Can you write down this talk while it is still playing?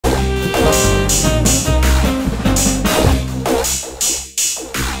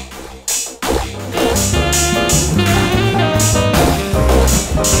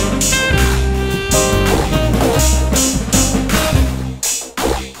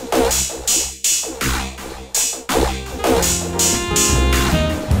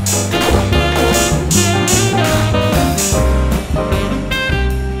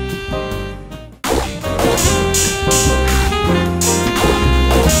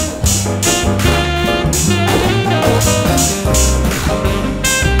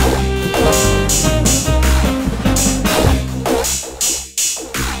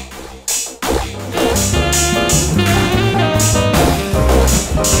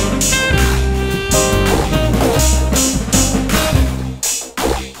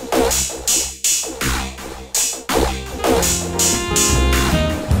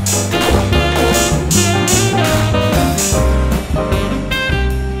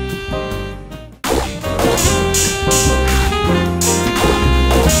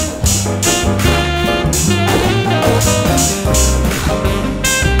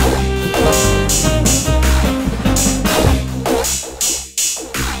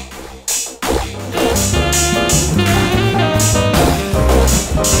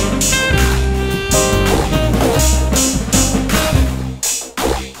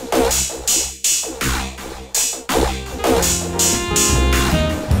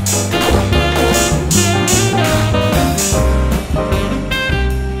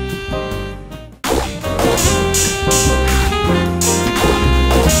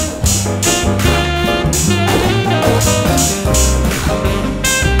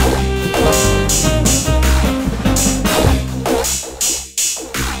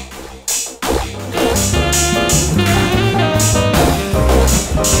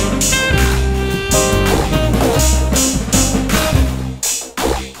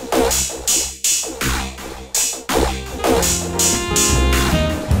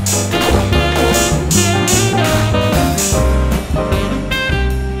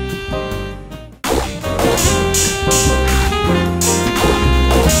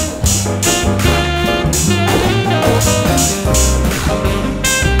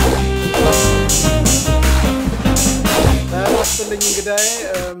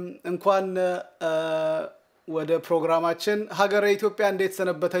እንኳን ወደ ፕሮግራማችን ሀገረ ኢትዮጵያ እንዴት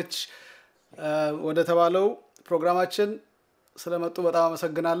ሰነበተች ወደ ተባለው ፕሮግራማችን ስለመጡ በጣም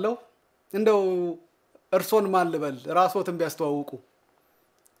አመሰግናለሁ። እንደው እርሶን ማን ልበል ራስዎትን ቢያስተዋውቁ?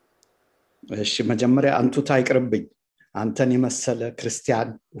 እሺ መጀመሪያ አንቱ ታይቅርብኝ አንተን የመሰለ ክርስቲያን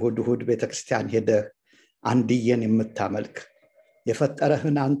እሁድ ቤተክርስቲያን ሄደ አንድየን የምታመልክ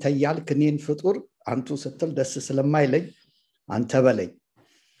የፈጠረህን አንተ ያልክ እኔን ፍጡር አንቱ ስትል ደስ ስለማይለኝ አንተ በለኝ።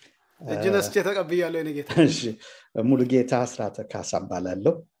 እጅነስቼ ተቀብያለሁ የኔ ጌታ። እሺ ሙሉጌታ አሥራተ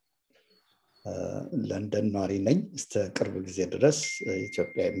ካሳባላለሁ ለንደን ኗሪ ነኝ። እስከ ቅርብ ጊዜ ድረስ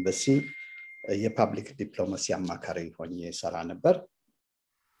ኢትዮጵያ ኤምባሲ የፐብሊክ ዲፕሎማሲ አማካሪ ሆኜ ሰራ ነበር።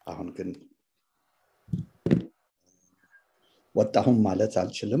 አሁን ግን ወጣሁም ማለት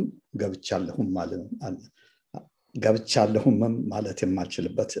አልችልም ገብቻለሁም ማለት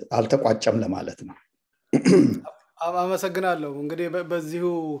የማልችልበት አልተቋጨም ለማለት ነው። አመሰግናለሁ። እንግዲህ በዚሁ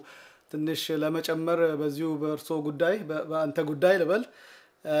ትንሽ ለመጨመር በዚሁ በእርሶ ጉዳይ በአንተ ጉዳይ ልበል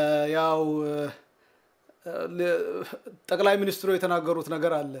ያው ጠቅላይ ሚኒስትሩ የተናገሩት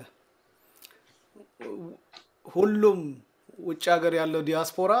ነገር አለ። ሁሉም ውጭ ሀገር ያለው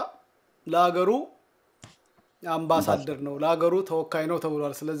ዲያስፖራ ለሀገሩ አምባሳደር ነው ለሀገሩ ተወካይ ነው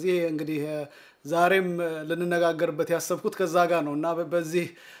ተብሏል። ስለዚህ እንግዲህ ዛሬም ልንነጋገርበት ያሰብኩት ከዛ ጋር ነውና በዚህ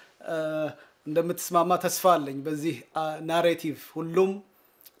እንደምትስማማ ተስፋ አለኝ። በዚህ ናሬቲቭ ሁሉም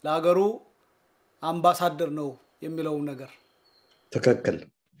ለሀገሩ አምባሳደር ነው የሚለው ነገር ትክክል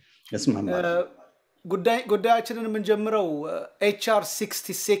እስማማለሁ። ጉዳያችንን የምንጀምረው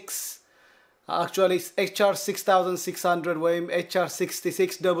HR66 actually HR6600 ወይም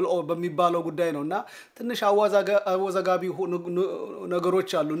HR6600 በሚባለው ጉዳይ ነውና ትንሽ አወዛጋቢ ነገሮች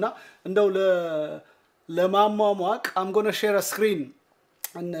አሉና እንደው ለማሟሟቅ I'm going to share a screen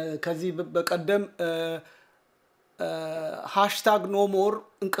ከዚህ በቀደም #NoMore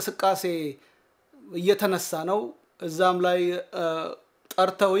እንቅስቃሴ እየተነሳ ነው። እዛም ላይ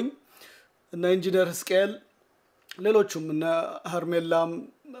ጠርተውኝ እና ኢንጂነር ስኬል ሌሎችም እና ሀርሜላም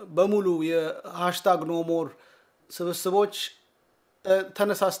በሙሉ የ#NoMore ስብስቦች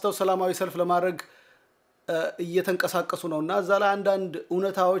ተነሳስተው ሰላማዊ ሰልፍ ለማድረግ እየተንቀሳቀሱ ነውና እዛ ላይ አንዳንድ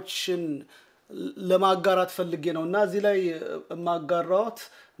እውነታዎችን ለማጋራት ፈልጌ ነውና እዚህ ላይ ማጋራ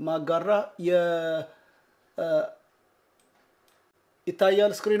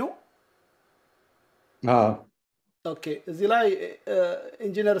ይታያል ስክሪኑ? ኦኬ እዚህ ላይ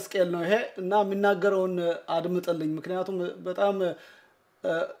ኢንጂነር ስኬል ነው ይሄ እና የሚናገረውን አድምጥልኝ ምክንያቱም በጣም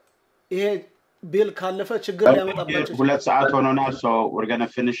ይሄ ቢል ካለፈ ችግር ሊያመጣባቸው ሁለት ሰዓት ሆኖና so we're going to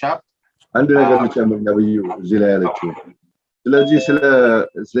finish up አንድ ነገር ልጨምር ነብዩ እዚህ ላይ ያለችው ስለዚህ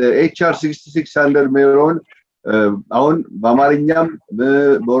ስለ HR6600 ሜሮን አሁን በአማርኛም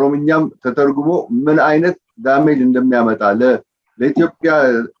በኦሮምኛም ተተርጉሞ ምን አይነት ዳሜጅ እንደሚያመጣ ለኢትዮጵያ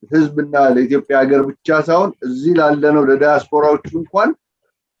ህዝብና ለኢትዮጵያ ሀገር ብቻ ሳይሆን እዚህ ላለነው ለዲያስፖራዎች እንኳን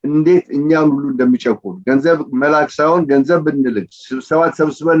እንዴት እኛን ሁሉ እንደሚጨቁን ገንዘብ መላክ ሳይሆን ገንዘብ ብንልክ ስብሰባት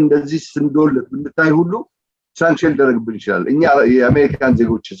ሰብስበን እንደዚህ ስንዶልት ብንታይ ሁሉ ሳንክሽን ደረግብን ይችላል። እኛ የአሜሪካን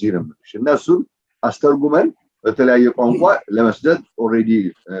ዜጎች እዚህ ነው እነሱን አስተርጉመን በተለያየ ቋንቋ ለመስደድ ኦሬዲ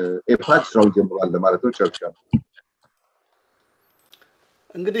ኤፓክ ስራው ጀምሯል ለማለት ነው። ቸርቻው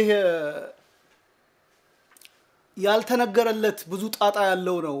እንግዲህ ያልተነገረለት ብዙ ጣጣ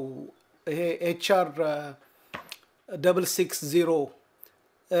ያለው ነው ይሄ HR6600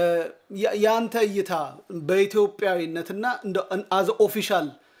 ያንተ እይታ በኢትዮጵያዊነትና as official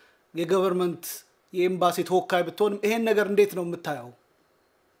የገቨርንመንት የኤምባሲ ተወካይ ብትሆን ይሄን ነገር እንዴት ነው የምታየው?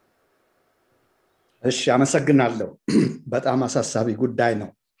 እሺ አመሰግናለሁ። በጣም አሳሳቢ ጉዳይ ነው።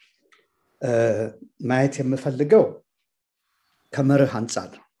 ማየት የምፈልገው ከመርህ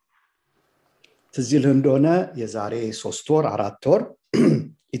አንፃር ትዝል እንደሆነ የዛሬ 3 ወር 4 ወር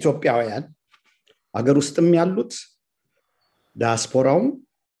ኢትዮጵያውያን አገር ውስጥም ያሉት ዲያስፖራው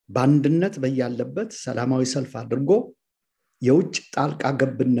ባንድነት በያለበት ሰላማዊ ሰልፍ አድርጎ የውጭ ጣልቃ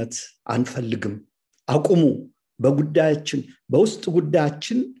ገብነት አንፈልግም አቁሙ በጉዳያችን በውስጥ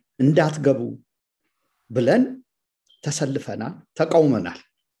ጉዳያችን እንዳትገቡ ብለን ተሰልፈናል ተቃውመናል።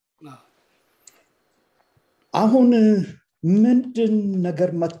 አሁን ምንድን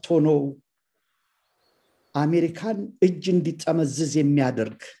ነገር መጥቶ ነው አሜሪካን እጅ እንዲጠመዝዝ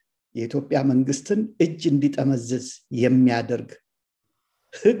የሚያደርግ የኢትዮጵያ መንግስትን እጅ እንዲጠመዝዝ የሚያደርግ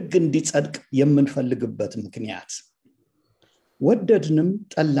ህግ እንዲጸድቅ የምንፈልግበት ምክንያት ወደድንም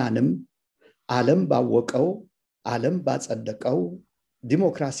ጠላንም ዓለም ባወቀው ዓለም ባጸደቀው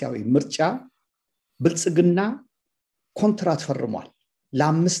ዲሞክራሲያዊ ምርጫ ብልጽግና ኮንትራት ፈርሟል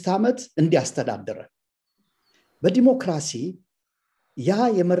ለ5 ዓመት እንዲያስተዳድረ በዲሞክራሲ ያ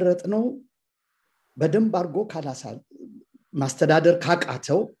የመረጥነው በደንብ አርጎ ካላሳል ማስተዳደር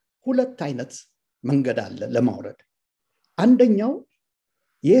ካቃተው ሁለት አይነት መንገድ አለ ለማውረድ አንደኛው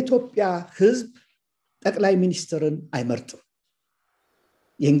የኢትዮጵያ ህዝብ ጠቅላይ ሚኒስትርን አይመርጥም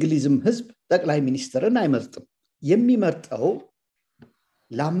የእንግሊዝም ህዝብ ጠቅላይ ሚኒስትርን አይመርጥም የሚመርጠው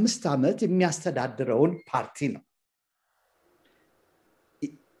ለ5 ዓመት የሚያስተዳድረውን ፓርቲ ነው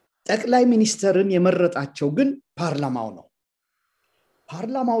ጠቅላይ ሚኒስትርን የመረጣቸው ግን ፓርላማው ነው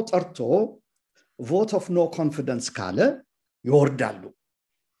ፓርላማው ጠርቶ vote of no confidence ካለ ይወርዳሉ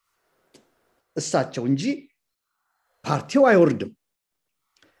እሳቸው እንጂ ፓርቲው አይወርድም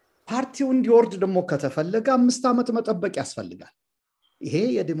ፓርቲው እንዲወርድ ደግሞ ከተፈለገ 5 ዓመት መጠበቅ ያስፈልጋል ይሄ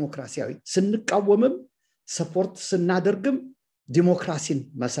የዲሞክራሲያዊ ስንቃወምም ሰፖርት ስናደርግም ዲሞክራሲን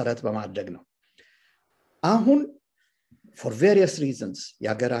መሰረት በማድረግ ነው አሁን for various reasons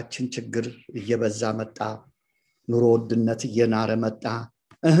ያገራችን ችግር እየበዛ መጣ ኑሮ ውድነት እየናረ መጣ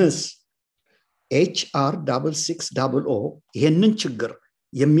HR6600 ይሄንን ችግር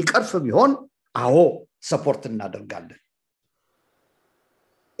የሚቀርፍ ቢሆን አዎ ሰፖርት እናደርጋለን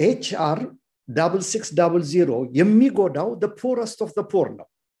HR6600 የሚጎዳው the poorest of the poor ነው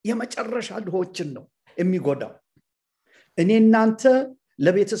የመጨረሻ ድሆችን ነው የሚጎዳው እኔ እናንተ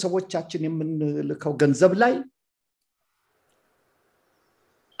ለቤተሰቦቻችን የምንልከው ገንዘብ ላይ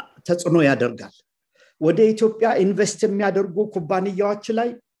ተጽዕኖ ያደርጋል ወደ ኢትዮጵያ ኢንቨስት የሚያደርጉ ኩባንያዎች ላይ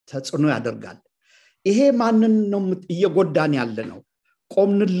ተጽዕኖ ያደርጋል ይሄ ማንን ነው እየጎዳን ያለ ነው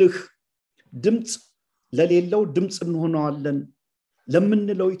ቆምንልህ ድምጽ ለሌለው ድምጽ እንሆነዋለን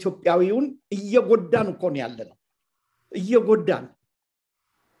ለምንለው ኢትዮጵያዊውን እየጎዳን እኮ ነው ያለ ነው እየጎዳን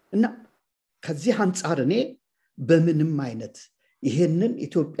እና ከዚህ አንፃር እኔ በምንም አይነት ይሄንን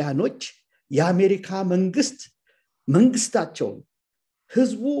ኢትዮጵያኖች የአሜሪካ መንግስታቸው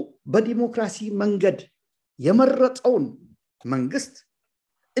ህዝቡ በዲሞክራሲ መንገድ የመረጠውን መንግስት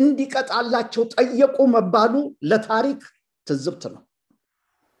እንዲቀጣላቸው ጠየቁ መባሉ ለታሪክ ትዝብት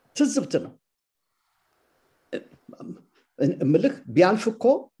ነው ምልክ ቢያልፍ እኮ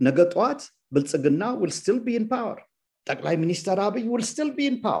ነገ ጧት ብልጽግና will still be in power ጠቅላይ ሚኒስትር አብይ will still be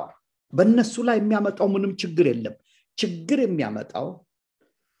in power በእነሱ ላይ የሚያመጣው ምንም ችግር የለም ችግር የሚያመጣው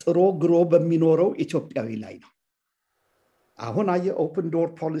ጥሮ ግሮ በሚኖረው ኢትዮጵያዊ ላይ ነው አሁን ኦፕን ዶር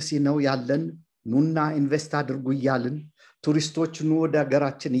ፖሊሲ ነው ያለን ኑና ኢንቨስት አድርጉ ይያልን ቱሪስቶች ኑ ወደ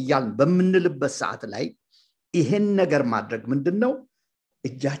ሀገራችን ይያልን በመንልበት ሰዓት ላይ ይሄን ነገር ማድረግ ምንድነው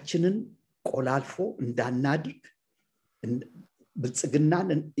እጃችንን ቆላልፎ እንዳናድርግ ብልጽግናን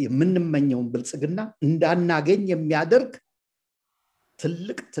የምንመኘውን ብልጽግና እንዳናገኝ የሚያደርግ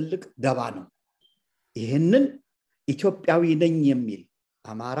ትልቅ ደባ ነው ይሄንን ኢትዮጵያዊ ነኝ የሚል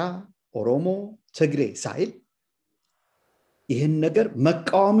አማራ ኦሮሞ ትግሬ ሳይል ይሄን ነገር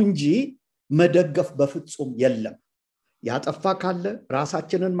መቃወም እንጂ መደገፍ በፍጹም የለም ያጠፋ ካለ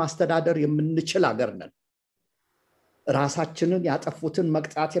ራሳችንን ማስተዳደር የምንችል ሀገር ነን ራሳችንን ያጠፉትን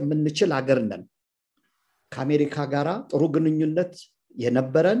መቅጣት የምንችል ሀገር ነን ከአሜሪካ ጋራ ጥሩ ግንኙነት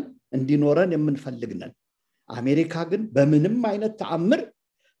የነበረን እንዲኖረን የምንፈልግ ነን አሜሪካ ግን በምንም አይነት ተአምር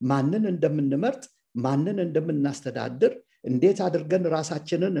ማንን እንደምንመርጥ ማንን እንደምናስተዳድር እንዴት አድርገን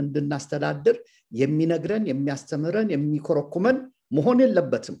ራሳችንን እንድናስተዳድር የሚነግረን የሚያስተምረን የሚኮረኩመን መሆን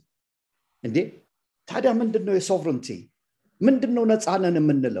የለበትም እንዴ ታዲያ ምንድነው የሶቨረንቲ ምንድነው ነፃነን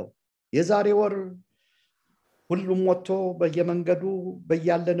የምንለው የዛሬ ወር ሁሉም ወጥቶ በየመንገዱ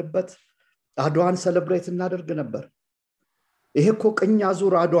በያለንበት አድዋን ሴሌብሬት እናደርግ ነበር ይሄ እኮ ቀኝ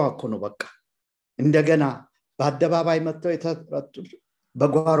አዙር አድዋ እኮ ነው በቃ እንደገና በአደባባይ መጥተው የተረጡ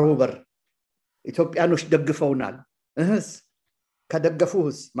በጓሮ በር ኢትዮጵያኖች ደግፈውናል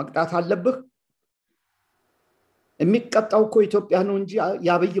ከደገፉስ መቅጣት አለብህ የሚቀጣው እኮ ኢትዮጵያ ነው እንጂ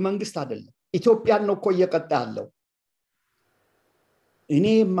ያብይ መንግስት አይደለም ኢትዮጵያን ነው እኮ እየቀጣ ያለው እኔ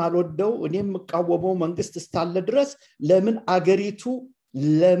ማልወደው እኔ መቃወመው መንግስት ስታለ ድረስ ለምን አገሪቱ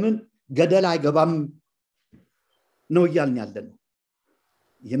ለምን ገደል አይገባም ነው ይያልን ያለን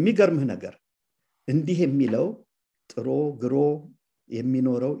የሚገርምህ ነገር እንዲህ የሚለው ጥሮ ግሮ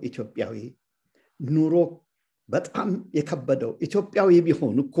የሚኖረው ኢትዮጵያዊ ኑሮ በጣም የከበደው ኢትዮጵያዊ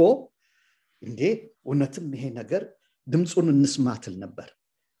ቢሆን እኮ እንዴ እውነትም ይሄ ነገር ድምጹን እንስማትል ነበር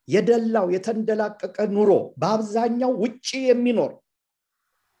የደላው የተንደላቀቀ ኑሮ በአብዛኛው ውጪ የሚኖር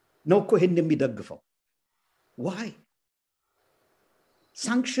ነው እኮ ይሄን የሚደግፈው why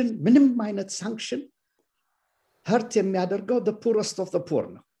sanction ምንም አይነት sanction hurt የሚያደርገው the poorest of the poor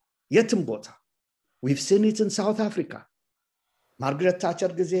ነው የትም ቦታ we've seen it in South Africa ማርጋሬት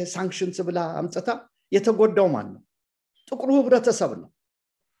ታቸር ጊዜ sanctions ብላ አምጥታ የተጎዳው ማን ነው ጥቁሩ ህብረተሰብ ነው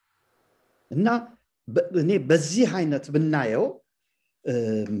እና እኔ በዚህ አይነት ብናየው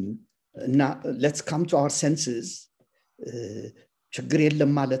እና let's come to our senses ችግር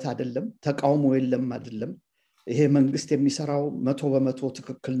የለም ማለት አይደለም ተቃውሞ የለም አይደለም ይሄ መንግስት የሚሰራው 100%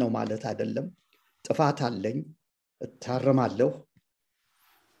 ትክክል ነው ማለት አይደለም ጥፋት አለኝ እታረማለሁ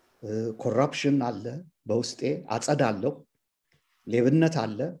ኮራፕሽን አለ በውስጤ አጸዳለሁ ሌብነት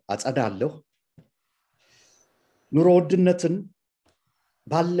አለ አጸዳለሁ ኑሮ ውድነትን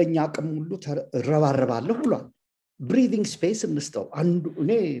ባለኛ አቅም ሁሉ ተረባረባለሁ ብሏል breathing space እንስተው አንዱ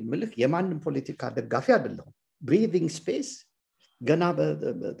እኔ ምልክ የማንም ፖለቲካ ደጋፊ አይደለሁም breathing space ገና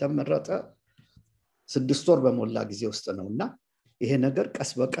በተመረጠ 6 ወር በሞላ ጊዜ ውስጥ ነውና ይሄ ነገር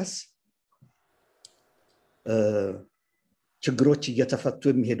ቀስ በቀስ ችግሮች እየተፈቱ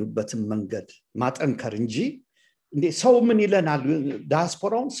የሚሄዱበትን መንገድ ማጠንከር እንጂ እንዴ ሰው ምን ይለናል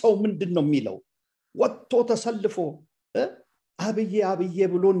ዲያስፖራውን ሰው ምንድነው የሚለው ወጥቶ ተሰልፎ አብዬ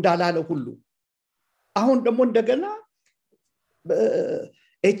ብሎ እንዳላለ ሁሉ አሁን ደግሞ እንደገና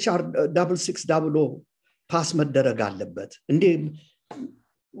HR6600 ፓስ መደረግ አለበት እንዴ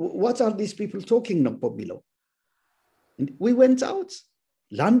what are these people talking ነው የሚለው we went out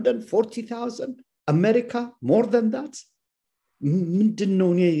London 40,000 America more than that ምንድነው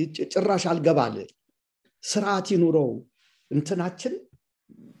እኔ ጭራሽ አልገባለ ስርዓት ይኑረው እንትናችን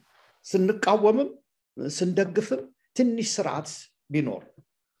ስንቃወምም ስንደግፍም ትንሽ ስርዓት ቢኖር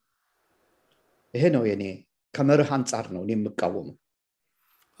ይሄ ነው የኔ ከመርህ አንፃር ነው እኔ የምቃወመው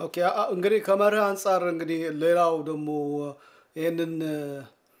ኦኬ እንግዲህ ከመርህ አንፃር እንግዲህ ሌላው ደግሞ ይሄንን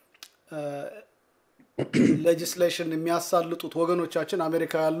legislation የሚያሳልጡት ወገኖቻችን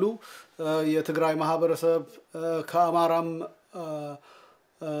አሜሪካ ያሉ የትግራይ ማህበረሰብ ከአማራም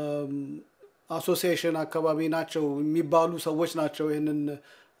አሶሲዬሽን አካባቢ ናቸው የሚባሉ ሰዎች ናቸው ይሄንን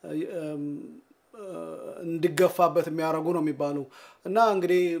እንዲገፋበት የሚያረጉ ነው የሚባሉ እና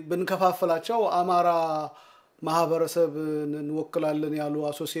እንግዲህ ብንከፋፈላቸው አማራ ማህበረሰብን እንወክላለን ያሉ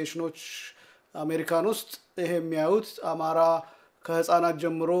አሶሲዬሽኖች አሜሪካን ውስጥ ይሄ የሚያዩት አማራ ከህፃናት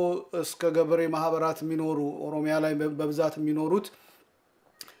ጀምሮ እስከ ገበሬ ማህበራት የሚኖሩ ኦሮሚያ ላይ በብዛት የሚኖሩት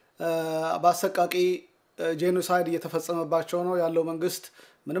ባሰቃቂ ጄኖሳይድ እየተፈጸመባቸው ነው ያለው መንግስት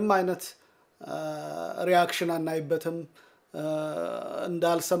ምንም አይነት ሪአክሽን አናይበትም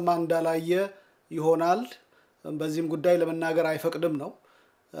እንዳልሰማ እንዳላየ ይሆናል በዚህም ጉዳይ ለመናገር አይፈቅድም ነው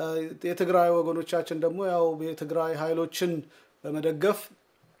የትግራይ ወገኖቻችን ደግሞ ያው የትግራይ ኃይሎችን በመደገፍ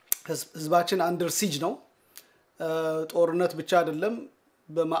ህዝባችን አንደር ሲጅ ነው ጦርነት ብቻ አይደለም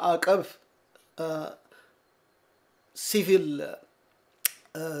በማዕቀብ ሲቪል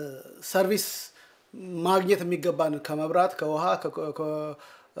ሰርቪስ ማግኘት የሚገባን ከመብራት ከውሃ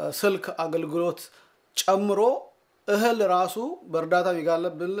ከስልክ አገልግሎት ጨምሮ እህል ራሱ በእርዳታ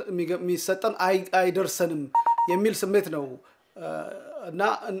የሚሰጠን አይደርሰንም የሚል ስሜት ነው እና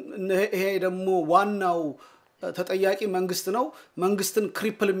ይሄ ደግሞ ዋናው ተጠያቂ መንግስት ነው መንግስትን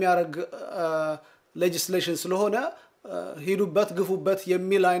ክሪፕል የሚያረግ legislation ስለሆነ ሂዱበት ግፉበት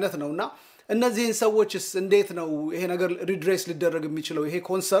የሚል አይነት ነውና እነዚህን ሰዎችስ እንዴት ነው ይሄ ነገር ሪድሬስ ሊደረግ የሚችለው ይሄ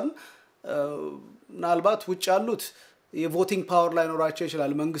ኮንሰርን ምናልባት ውጭ ያሉት የቮቲንግ ፓወር ላይ ኖራቸው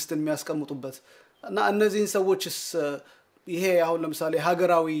ይችላል መንግስትን የሚያስቀምጡበት እና እነዚህን ሰዎችስ ይሄ አሁን ለምሳሌ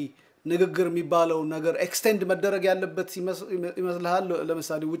ሀገራዊ ንግግር የሚባለው ነገር ኤክስቴንድ መደረግ ያለበት ይመስላል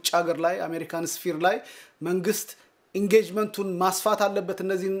ለምሳሌ ውጭ ሀገር ላይ አሜሪካን ስፊር ላይ መንግስት ኢንጌጅመንቱን ማስፋት አለበት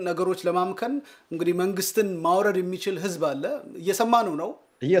እነዚህ ነገሮች ለማምከን እንግዲህ መንግስትን ማውረድ የሚችል ህዝብ አለ እየሰማነው ነው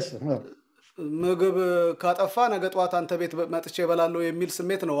ምግብ ካጠፋ ነገ ጧት አንተ ቤት መጥቼ በላለው የሚል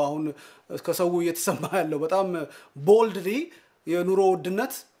ስሜት ነው አሁን ከሰው እየተሰማ ያለው በጣም ቦልድሊ የኑሮ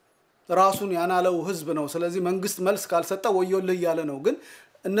ውድነት ራሱን ያናለው ህዝብ ነው ስለዚህ መንግስት መልስ ካልሰጠ ወዮልህ ያለ ነው ግን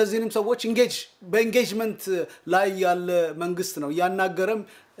እነዚህንም ሰዎች በኤንጌጅመንት ላይ ያለ መንግስት ነው ያናገረም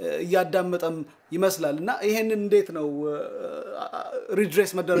ያዳመጠም ይመስላልና ይሄንን እንዴት ነው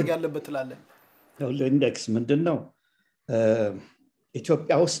ሪድሬስ መደረግ ያለበት ትላለ ኢንዴክስ ምንድነው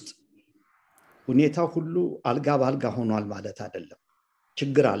ኢትዮጵያ ውስጥ ሁኔታው ሁሉ አልጋ ባልጋ ሆኗል ማለት አይደለም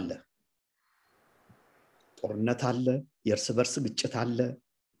ችግር አለ ጦርነት አለ የእርስ በርስ ግጭት አለ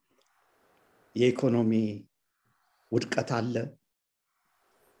የኢኮኖሚ ውድቀት አለ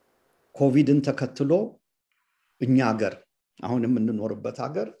ኮቪድን ተከትሎ እኛ ሀገር አሁን የምንኖርበት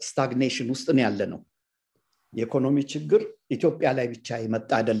ሀገር ስታግኔሽን ውስጥ ነው ያለነው የኢኮኖሚ ችግር ኢትዮጵያ ላይ ብቻ ይመጣ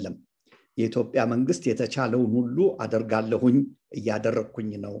አይደለም የኢትዮጵያ መንግስት የተቻለውን ሁሉ አደርጋለሁኝ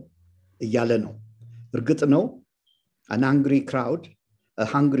እያደረኩኝ ነው እያለ ነው እርግጥ ነው an angry crowd a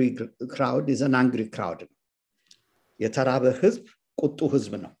hungry crowd is an angry crowd የተራበ ህዝብ ቁጡ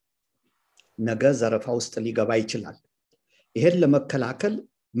ህዝብ ነው ነገ ዘረፋ ውስጥ ሊገባ ይችላል ይሄን ለመከላከል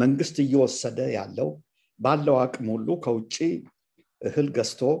መንግስት እየወሰደ ያለው ባለው አቅም ሁሉ ከውጪ እህል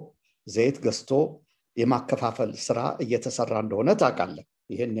ገዝቶ ዘይት ገዝቶ የማከፋፈል ስራ እየተሰራ እንደሆነ ታውቃለህ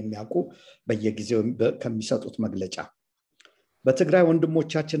ይሄን የሚያውቁ በየጊዜው ከሚሰጡት መግለጫ በትግራይ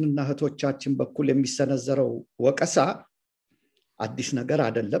ወንድሞቻችንና እህቶቻችን በኩል የሚሰነዘረው ወቀሳ አዲስ ነገር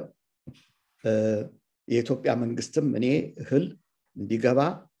አይደለም የኢትዮጵያ መንግስትም እኔ እህል እንዲገባ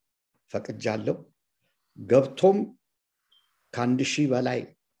ፈቅጃለሁ ገብቶም ከ1000 በላይ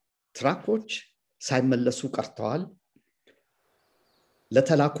ትራኮች ሳይመለሱ ቀርተዋል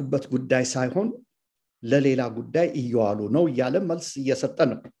ለተላኩበት ጉዳይ ሳይሆን ለሌላ ጉዳይ እየዋሉ ነው ያለ መልስ እየሰጠ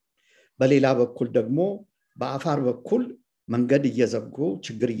ነው በሌላ በኩል ደግሞ በአፋር በኩል መንገድ እየዘጉ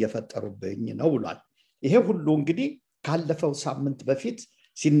ችግር እየፈጠሩብኝ ነው ብሏል ይሄ ሁሉ እንግዲህ ካለፈው ሳምንት በፊት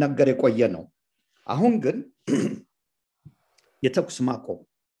ሲነገር የቆየ ነው አሁን ግን የተኩስ ማቆም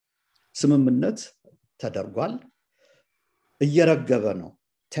ስምምነት ተደርጓል እየረገበ ነው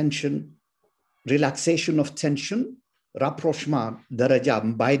ቴንሽን ሪላክሴሽን ኦፍ ቴንሽን ራፕሮችማ ደረጃ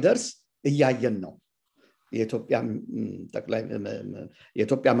ባይደርስ እያየን ነው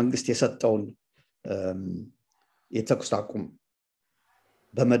የኢትዮጵያ መንግስት የሰጠውን የተኩስ አቁም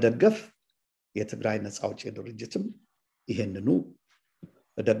በመደገፍ የትግራይ ነፃ አውጪ ድርጅትም ይሄንኑ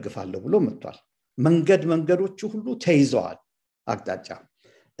እደግፋለሁ ብሎ መጥቷል መንገዶቹ ሁሉ ተይዘዋል አቅጣጫ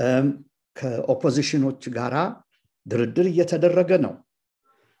ከኦፖዚሽኖች ጋራ ድርድር እየተደረገ ነው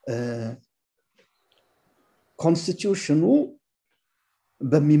ኮንስቲቲዩሽኑ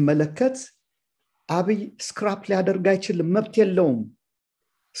በሚመለከት አብይ ስክራፕ ሊያደርግ አይችልም መብት የለውም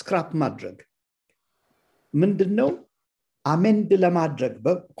ስክራፕ ማድረግ ምንድነው አሜንድ ለማድረግ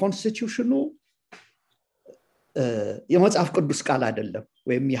በኮንስቲቲዩሽኑ የመጽሐፍ ቅዱስ ቃል አይደለም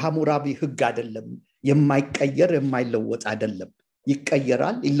ወይም የሐሙራቢ ህግ አይደለም የማይቀየር የማይለወጥ አይደለም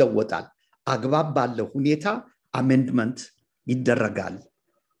ይቀየራል ይለወጣል አግባብ ባለው ሁኔታ አሜንድመንት ይደረጋል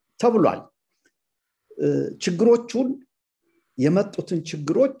ተብሏል ችግሮቹን የመጡትን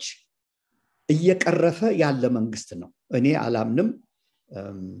ችግሮች እየቀረፈ ያለ መንግስት ነው እኔ አላምንም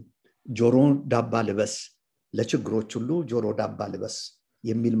ጆሮ ዳባ ልበስ ለችግሮች ሁሉ ጆሮ ዳባ ልበስ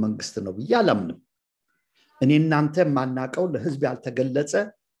የሚል መንግስት ነው ብያላምንም እኔ እናንተ ማናቀው ለህዝብ ያልተገለጸ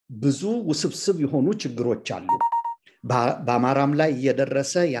ብዙ ውስብስብ የሆኑ ችግሮች አሉ በአማራም ላይ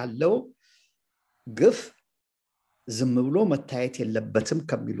እየደረሰ ያለው ግፍ ዝም ብሎ መታየት የለበትም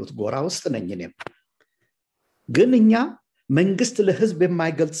ከሚሉት ጎራ ውስጥ ነኝ እኔም ግን እኛ መንግስት ለህዝብ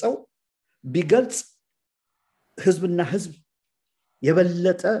የማይገልጸው ቢገልጽ ህዝብና ህዝብ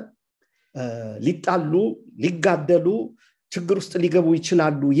የበለጠ ሊጣሉ ሊጋደሉ ችግር ውስጥ ሊገቡ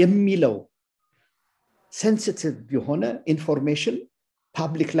ይችላሉ የሚለው ሴንሲቲቭ የሆነ ኢንፎርሜሽን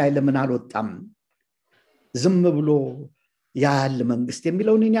ፐብሊክ ላይ ለምን አልወጣም ዝም ብሎ ያለ መንግስት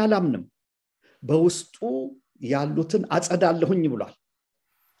የሚለውን እኔ አላምንም በውስጡ ያሉትን አጸዳለሁኝ ብሏል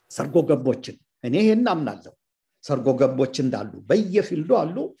ሰርጎ ገቦችን እኔ ይሄን አምናለሁ ሰርጎ ገቦች እንዳሉ በየፊልዱ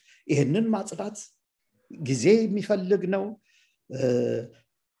አሉ ይሄንን ማጽዳት ጊዜ የሚፈልግ ነው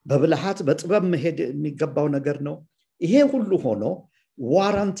በብልሃት በጥበብ መሄድ የሚገባው ነገር ነው ይሄ ሁሉ ሆኖ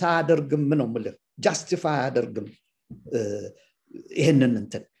ዋራንት አያደርግም ነው ማለት ጃስቲፋይ አያደርግም ይሄንን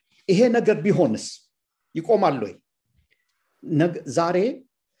እንትን ይሄ ነገር ቢሆንስ ይቆማል ወይ ዛሬ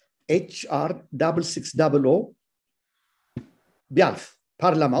HR6600 ቢያልፍ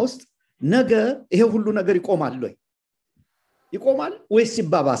ፓርላማ ውስጥ ነገ ይሄ ሁሉ ነገር ይቆማል ወይ ይቆማል ወይስ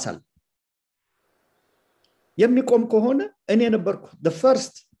ይባባሳል የሚቆም ከሆነ እኔ ነበርኩ the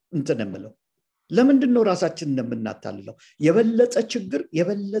first እንትነምለው ለምንድነው ራሳችንን እንደምናታልለው የበለጠ ችግር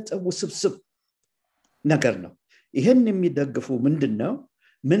የበለጠ ውስብስብ ነገር ነው ይሄን የሚደግፉ ምንድነው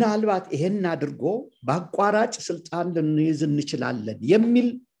ምናልባት ይሄን አድርጎ ባቋራጭ ስልጣን ልንይዝ እንችላለን የሚል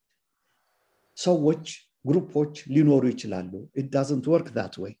ሰዎች ግሩፖች ሊኖሩ ይችላሉ it doesn't work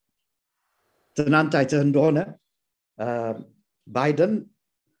that way ትናንት አይተህ እንደሆነ ባይደን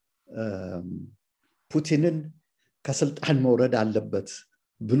ፑቲንን ከስልጣን መውረድ አለበት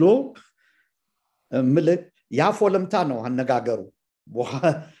ብሎ ያፎለምታ ነው አነጋገሩ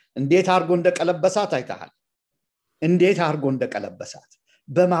እንዴት አርጎ እንደቀለበሳት አይተሃል እንዴት አርጎ እንደቀለበሳት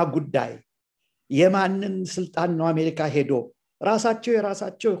በማጉዳይ የማንን ስልጣን ነው አሜሪካ ሄዶ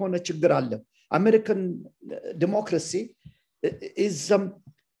ራሳቸው የሆነ ችግር አለ American democracy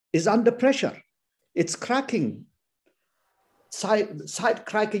is under pressure it's cracking side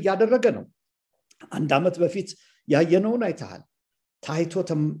crack እያደረገ ነው አንድ አመት በፊት ያየነውን አይተሃል ታይቶ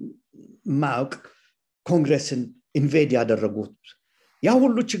ማውቅ ኮንግሬስን ኢንቬድ ያደረጉት ያ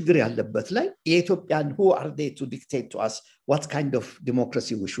ሁሉ ችግር ያለበት ላይ የኢትዮጵያን who are they to dictate to us what kind of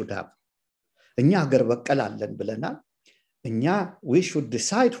democracy we should have እኛ ሀገር በቀል አለን ብለናል እኛ we should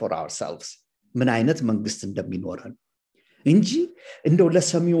decide for ourselves ምን አይነት መንግስት እንደሚኖረን እንጂ እንደው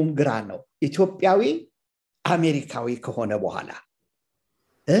ለሰሚውም ግራ ነው ኢትዮጵያዊ አሜሪካዊ ከሆነ በኋላ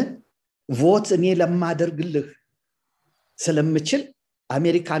ቮት እኔ ለማደርግልህ ስለምችል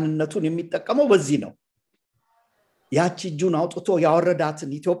አሜሪካንነቱን የሚጠቀመው በዚህ ነው ያቺ እጁን አውጥቶ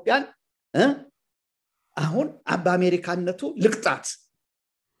ያወረዳትን ኢትዮጵያን አሁን በአሜሪካነቱ ልቅጣት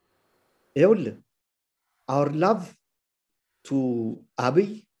ይኸውልህ our love to Abiy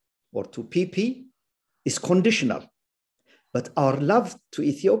or to PP is conditional but our love to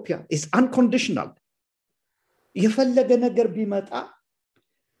Ethiopia is unconditional የፈለገ ነገር ቢመጣ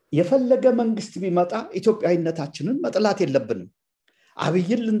የፈለገ መንግስት ቢመጣ ኢትዮጵያዊነታችንን መጥላት የለብንም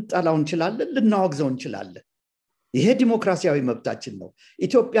አብይን ልንጠላው እንችላለን ልናወግዘው እንችላለን ይሄ ዲሞክራሲያዊ መብታችን ነው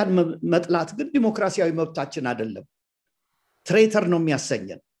ኢትዮጵያን መጥላት ግን ዲሞክራሲያዊ መብታችን አይደለም ትሬተር ነው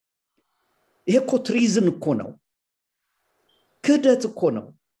የሚያሰኘን ይሄ እኮ ትሪዝን እኮ ነው ክደት እኮ ነው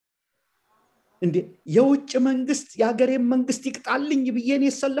እንዴ የውጭ መንግስት የሀገሬን መንግስት ይቅጣልኝ ብዬን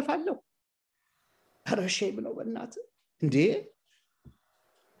ይሰለፋለሁ ተረሸም ነው በእናት እንዴ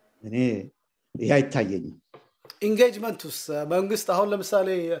እኔ ያይታየኝ ኢንጌጅመንትስ መንግስት አሁን ለምሳሌ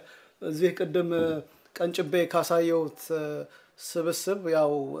እዚህ ቀደም ቀንጭቤ ካሳየውት ስብስብ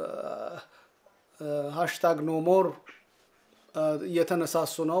ያው #ኖሞር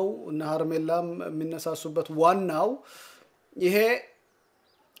እየተነሳሱ ነው እና ሀርሜላም የሚነሳሱበት ዋናው ይሄ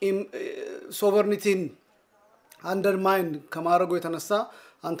ሶቨርኒቲን አንደርማይን ከማረጉ የተነሳ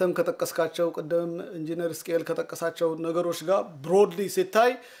አንተም ከተቀስካቸው ቀደም ኢንጂነር ስኬል ከተቀሳቸው ነገሮች ጋር ብሮድሊ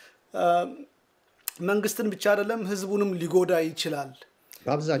ሲታይ መንግስትን ብቻ አይደለም ህዝቡንም ሊጎዳ ይችላል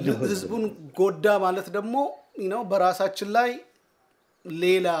በአብዛኛው ህዝቡን ጎዳ ማለት ደግሞ በራሳችን ላይ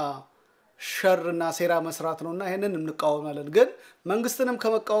ሌላ ሸርና ሴራ መስራት ነውና ይሄንን እንቃወማለን ግን መንግስትንም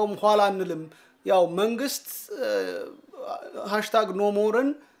ከመቃወም ኋላ አንልም ያው መንግስት #ኖሞርን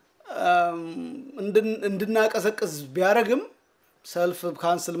እንድናቀዘቅዝ ቢያረግም ሰልፍ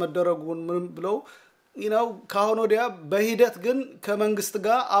ካንስል መደረጉን ምን ብለው ካሁን ወዲያ በሂደት ግን ከመንግስት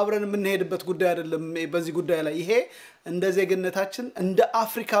ጋር አብረን የምንሄድበት ጉዳይ አይደለም በዚህ ጉዳይ ላይ ይሄ እንደ ዜግነታችን እንደ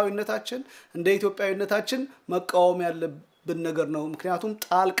አፍሪካዊነታችን እንደ ኢትዮጵያዊነታችን መቃወም ያለብን ነገር ነው ምክንያቱም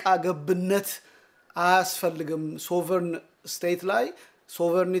ጣልቃ ገብነት አያስፈልግም ሶቨርን ስቴት ላይ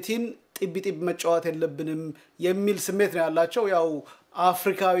ሶቨርኒቲን ጢብጢብ መጫወት የለብንም የሚል ስሜት ነው ያላቸው ያው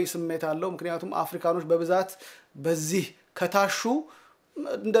አፍሪካዊ ስሜት አለው ምክንያቱም አፍሪካኖች በብዛት በዚህ ከታሹ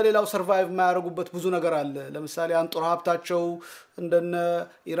እንደሌላው ሰርቫይቭ ማያረጉበት ብዙ ነገር አለ ለምሳሌ አንጦር ሀብታቸው እንደነ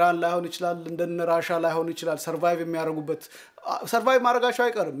ኢራን ላይሆን ይችላል እንደነ ራሻ ላይሆን ይችላል ሰርቫይቭ የሚያረጉበት ሰርቫይቭ ማረጋቸው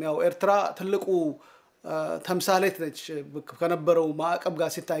አይቀርም ያው ኤርትራ ትልቁ ተምሳሌት ነች ከነበረው ማዕቀብ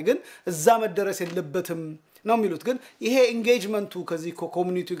ጋር ሲታይ ግን እዛ መደረስ የለበትም ነው የሚሉት ግን ይሄ ኢንጌጅመንቱ ከዚህ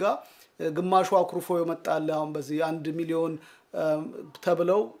ኮሚኒቲ ጋር ግማሹ አክሩፎ ይመጣል አሁን በዚህ 1 ሚሊዮን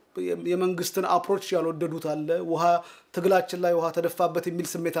ተብለው የመንግስትን አፕሮች ያልወደዱት አለ ውሃ ትግላችን ላይ ውሃ ተደፋበት የሚል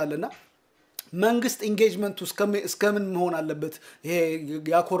ስሜት አለና መንግስት ኢንጌጅመንቱ እስከምን መሆን አለበት ይሄ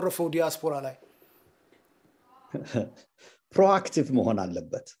ያኮረፈው ዲያስፖራ ላይ proactive መሆን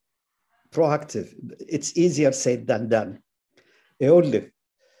አለበት proactive it's easier said than done ይኸውልህ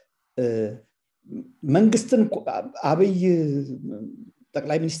መንግስትን አብይ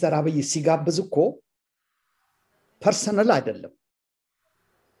ጠቅላይ ሚኒስትር አብይ ሲጋብዝ እኮ ፐርሰናል አይደለም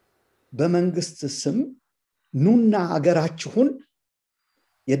በመንግስት ስም ኑና አገራችሁን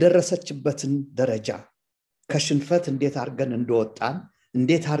የደረሰችበትን ደረጃ ከሽንፈት እንዴት አርገን እንደወጣን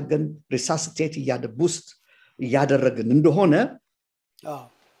እንዴት አርገን ሪሳሲቴት ያደቡስት ያደረግን እንደሆነ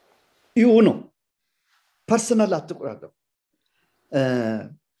ይሁን ፐርሰናል አትቆራረው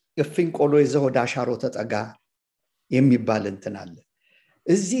የፍንቆሎ ይዘው ዳሻሮ ተጠጋ የሚባል እንትን አለ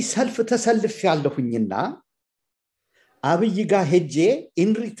እዚህ ሰልፍ ተሰልፍ ያለሁኝና አብይ ጋር ሄጄ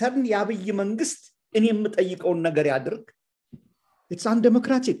ኢን ሪተርን ያብይ መንግስት እኔ የምጠይቀው ነገር ያድርግ it's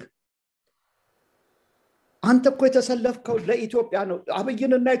undemocratic አንተ እኮ የተሰለፍከው ለኢትዮጵያ ነው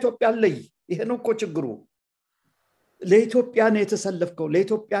አብይንና ኢትዮጵያ ላይ ይሄ ነው እኮ ችግሩ ለኢትዮጵያ ነው የተሰለፍከው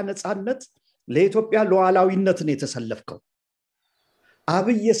ለኢትዮጵያ ነጻነት ለኢትዮጵያ ሉዓላዊነት ነው የተሰለፍከው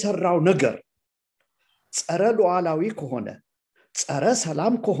አብይ የሰራው ነገር ጸረ ሉዓላዊ ከሆነ ጸረ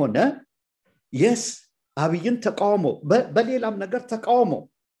ሰላም ከሆነ yes አብይን ተቃውሞ በሌላም ነገር ተቃውሞ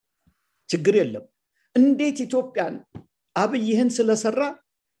ችግር የለም እንዴት ኢትዮጵያን አብይ ይህን ስለሰራ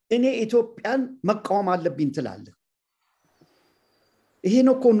እኔ ኢትዮጵያን መቃወም አለብኝ ትላለህ ይሄ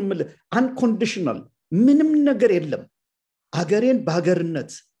ነው ኮንምል አንኮንዲሽናል ምንም ነገር የለም አገሬን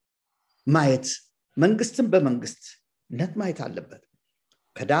በአገርነት ማየት መንግስትን በመንግስትነት ማየት አለበት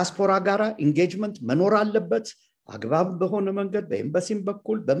ከዲያስፖራ ጋራ ኢንጌጅመንት መኖር አለበት አግባብ በሆነ መንገድ በኤምባሲም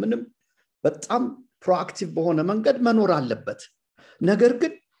በኩል በምንም በጣም ፕሮአክቲቭ በሆነ መንገድ መኖር አለበት ነገር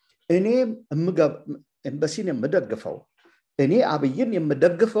ግን እኔ ኤምባሲን የምደግፈው እኔ አብይን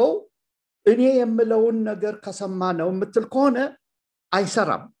የምደግፈው እኔ የምለውን ነገር ከሰማ ነው የምትል ከሆነ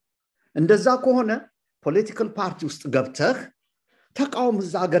አይሰራም እንደዛ ከሆነ ፖለቲካል ፓርቲ ውስጥ ገብተህ ተቃውም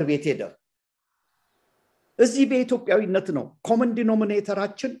እዛ ሀገር ቤት ሄደ እዚህ በኢትዮጵያዊነት ነው ኮመን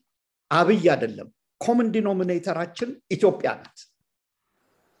ዲኖሚኔተራችን አብይ አይደለም ኮመን ዲኖሚኔተራችን ኢትዮጵያ ናት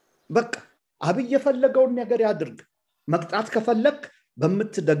በቃ አብይ የፈለገውን ነገር ያድርግ መቅጣት ከፈለክ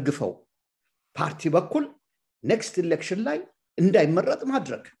በመትደግፈው ፓርቲ በኩል ኔክስት ኢሌክሽን ላይ እንዳይመረጥ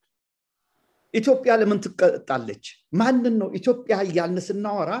ማድረግ ኢትዮጵያ ለምን ትቀጣለች ማንን ነው ኢትዮጵያ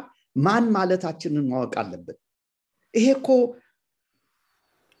ያልነስናወራ ማን ማለታችንን ማወቅ አለብን ይሄኮ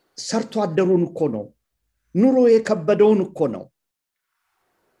ሰርቶ አደሩን እኮ ነው ኑሮ የከበደውን እኮ ነው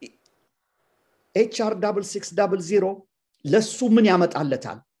HR6600 ለሱ ምን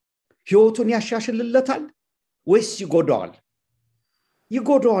ያመጣለታል ህይወቱን ያሻሽልለታል ወይስ ይጎዳዋል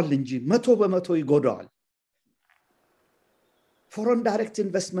ይጎዳዋል እንጂ 100% ይጎዳዋል ፎሬን ዳይሬክት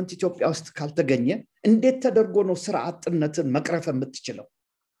ኢንቨስትመንት ኢትዮጵያ ውስጥ ካልተገኘ እንዴት ተደርጎ ነው ስራ አጥነትን መቅረፍ የምትችለው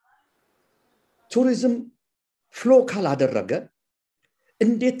ቱሪዝም ፍሎ ካላደረገ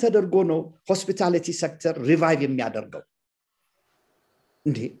እንዴት ተደርጎ ነው ሆስፒታሊቲ ሴክተር ሪቫይቭ የሚያደርገው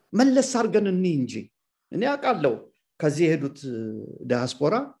እንዴ መለስ አርገን እንጂ እኔ አቃለው ከዚህ ሄዱት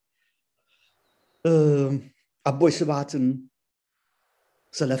ዲያስፖራ አቦይ ስብሃትን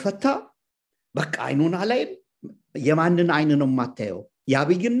ስለፈታ በቃ አይኑና ላይ የማንን አይን ነው ማታየው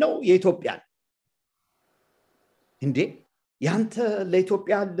ያብይን ነው የኢትዮጵያን እንዴ ያንተ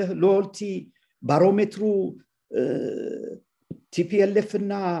ለኢትዮጵያ ሎልቲ ባሮሜትሩ TPLF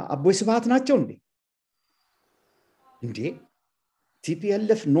እና አቦይ ስብሃት ናቸው እንዴ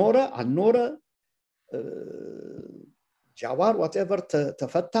TPLF ኖረ አልኖረ ጃዋር whatever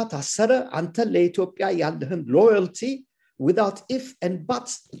ተፈታ ታሰረ አንተ ለኢትዮጵያ ያለህን loyalty without if and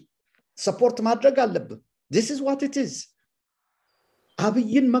buts support ማድረግ አለብህ this is what it is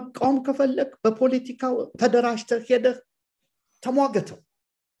አብይን መቃወም ከፈለክ በፖለቲካው ተደራጅተህ ሄደህ ተሟገተው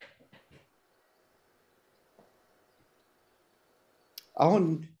አሁን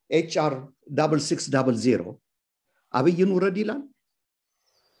HR6600 አብይን ወረድ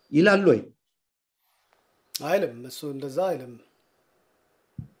ይላል ወይ አይልም እሱ እንደዛ አይልም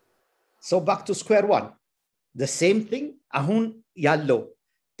so back to square one the same thing አሁን ያለው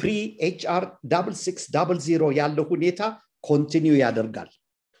pre HR6600 ያለው ሁኔታ ኮንቲኒው ያደርጋል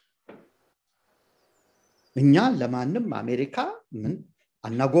እኛ ለማንም አሜሪካ ምን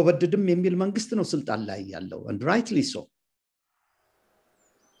አናጎበድድም የሚል መንግስት ነው ስልጣን ላይ ያለው and rightly so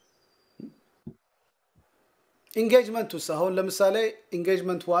engagement ውስጥ አሁን ለምሳሌ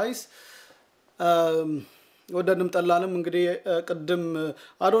engagement wise ወደንም ጠላንም እንግዲህ ቅድም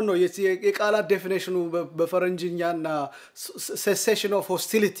I don't know የቃላት ዴፊኒሽኑ በፈረንጅኛና cessation of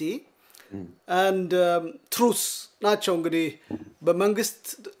hostility and truce ናቸው እንግዲህ በመንግስት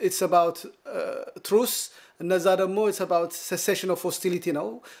it's about truce እነዛ ደግሞ it's about cessation of hostility ነው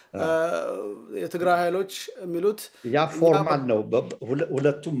የትግራይ ኃይሎች የሚሉት ያ ፎርማል ነው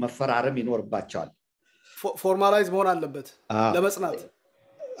ሁለቱም መፈራረም ይኖርባቸዋል ፎርማላይዝ መሆን አለበት ለመጽናት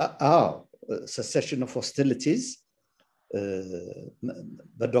cessation of hostilities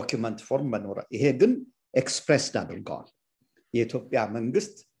በዶክመንት ፎርም መኖር ይሄ ግን ኤክስፕሬስድ አድርገዋል የኢትዮጵያ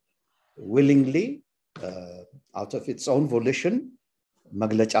መንግስት willingly out of its own volition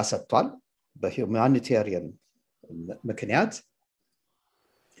መግለጫ ሰጥቷል በሁማኒቴሪያን ምክንያት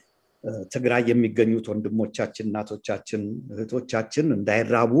ትግራይ የሚገኙት ወንድሞቻችን እናቶቻችን እህቶቻችን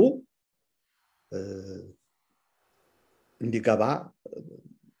እንዳይራቡ እንዲገባ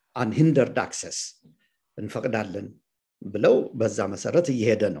unhindered access እንፈቅዳለን ብለው በዛ መሰረት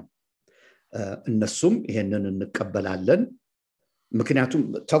እየሄደ ነው እነሱም ይሄንን እንቀበላለን ምክንያቱም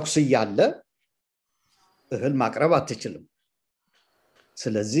ተኩስ ያለ እህል ማቅረብ አትችልም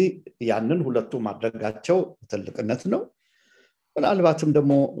ስለዚህ ያንን ሁለቱ ማድረጋቸው ትልቅነት ነው ምናልባትም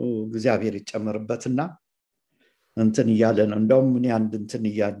ደግሞ እግዚአብሔር ይጨመርበትና እንትን ይያለ ነው እንደውም ምን አንድ እንትን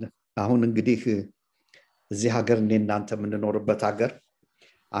ይያለ አሁን እንግዲህ እዚህ ሀገር እናንተ ምንኖርበት ሀገር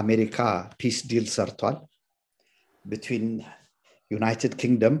አሜሪካ ፒስ ዲል ሰርቷል between United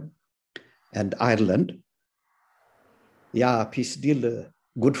Kingdom and Ireland ያ ፒስ ዲል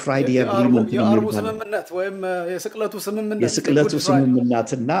good friday agreement የአርቡ ስምምነት ወይም የስቅለቱ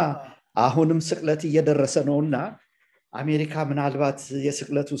ስምምነትና አሁንም ስቅለት እየደረሰ ነውና አሜሪካ ምናልባት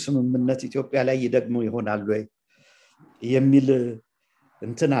የስቅለቱ ስምምነት ኢትዮጵያ ላይ ይደግሙ ይሆናል ወይ የሚል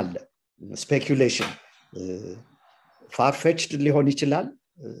እንትን አለ speculation far fetched ሊሆን ይችላል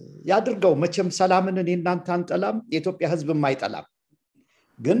ያድርገው መቼም ሰላምን እናንተ አንጠላም የኢትዮጵያ ህዝብም አይጠላም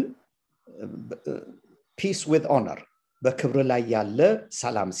ግን peace with honor በክብር ላይ ያለ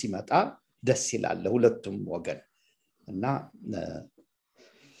ሰላም ሲመጣ ደስ ይላል ሁለቱም ወገን እና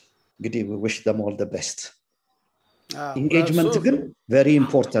እንግዲህ we wish them all the best engagement ግን very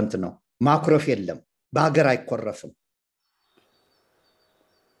important ነው ማክሮፍ የለም በአገር አይቆረፍም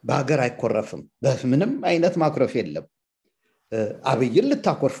በሀገር አይኮረፍም በምንም አይነት ማኩረፍ የለም አብይን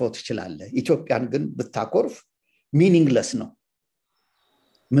ልታኮርፈው ትችላለህ ኢትዮጵያን ግን ብታኮርፍ ሚኒንግለስ ነው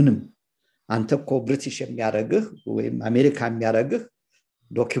ምንም አንተ እኮ ብሪቲሽ የሚያረግህ ወይም አሜሪካ የሚያረግህ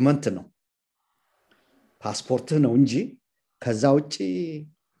ዶክመንት ነው ፓስፖርት ነው እንጂ ከዛ ውጪ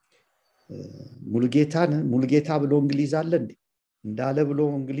ሙሉጌታ ብሎ እንግሊዝ አለ እንዴ እንዳለ ብሎ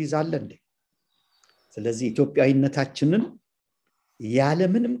እንግሊዝ አለ እንዴ ስለዚህ ኢትዮጵያዊነታችንን ያለ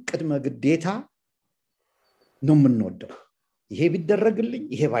ምንም ቅድመ ግዴታ ነው የምንወደው ይሄ ቢደረግልኝ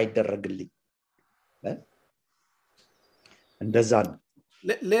ይሄ ባይደረግልኝ እንደዛ ነው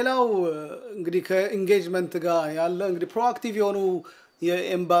ሌላው እንግዲህ ከኢንጌጅመንት ጋር ያለ እንግዲህ ፕሮአክቲቭ የሆኑ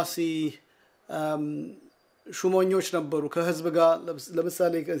የኤምባሲ ሹሞኞች ነበሩ ከህዝብ ጋር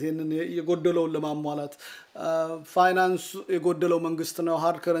ለምሳሌ ከዚህንን የጎደለውን ለማሟላት ፋይናንስ የጎደለው መንግስት ነው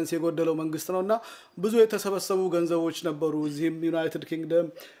ሃርድ ከረንሲ የጎደለው መንግስት ነውና ብዙ የተሰበሰቡ ገንዘቦች ነበሩ እዚህም ዩናይትድ ኪንግደም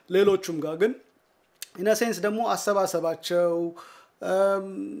ሌሎችም ጋር ግን ኢን ሴንስ ደግሞ አሰባሰባቸው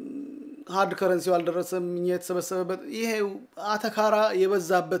ሃርድ ከረንሲው አልደረሰም የተሰበሰበበት ይሄ አተካራ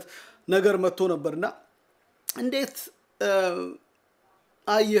የበዛበት ነገር መጥቶ ነበርና እንዴት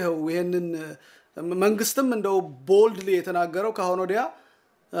አየው ይሄንን መንግስትም እንደው ቦልድሊ የተናገረው ካሁን ወዲያ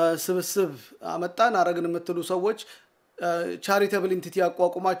ስብስብ አመጣን አረግን የምትሉ ሰዎች ቻሪቴብል ኢንቲቲ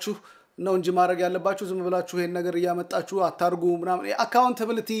ያቋቁማችሁ ነው እንጂ ማድረግ ያለባችሁ ዝም ብላችሁ ይሄን ነገር ያመጣችሁ አታርጉ ምናምን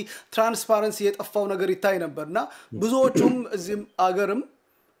አካውንታቢሊቲ ትራንስፓረንሲ የጠፋው ነገር ይታይ ነበርና ብዙዎቹም እዚህም አገርም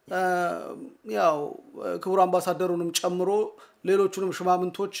ያው ክቡር አምባሳደሩንም ጨምሮ ሌሎቹንም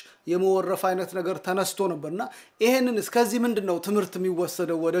ሽማምንቶች የመወረፍ አይነት ነገር ተነስቶ ነበርና ይሄንን እስከዚህ ምንድነው ትምርት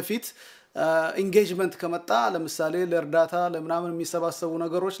የሚወሰደው ወደፊት ኢንጌጅመንት ከመጣ ለምሳሌ ለርዳታ ለምናምን የሚሰባሰቡ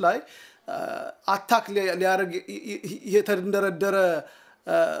ነገሮች ላይ አታክ ሊያረግ የተንደረደረ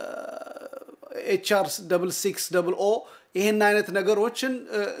HR6600 ይሄን አይነት ነገሮችን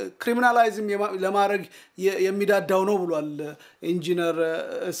ክሪሚናላይዝም ለማድረግ የሚዳዳው ነው ብሏል ኢንጂነር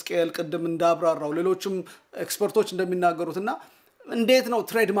እስቄል ቅድም እንዳብራራው ሌሎችም ኤክስፐርቶች እንደሚናገሩትና እንዴት ነው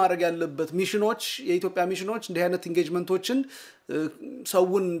ትሬድ ማድረግ ያለበት ሚሽኖች የኢትዮጵያ ሚሽኖች እንደ አይነት ኢንጌጅመንቶችን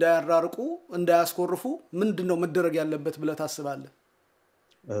ሰውን እንዳያራርቁ እንዳያስኮርፉ ምንድነው መደረግ ያለበት ብለ ታስባለህ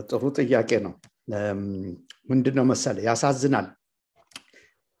ጥሩ ጥያቄ ነው ምንድነው መሰለ ያሳዝናል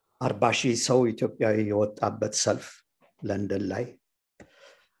 40,000 ሰው ኢትዮጵያዊ የወጣበት ሰልፍ ለንደን ላይ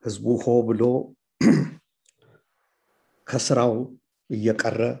ህዝቡ ሆ ብሎ ከስራው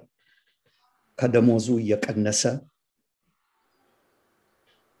እየቀረ ከደሞዙ እየቀነሰ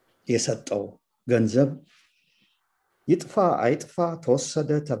የሰጠው ገንዘብ ይጥፋ አይጥፋ ተወሰደ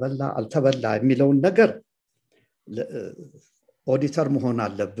ተበላ አልተበላ የሚለው ነገር ኦዲተር መሆን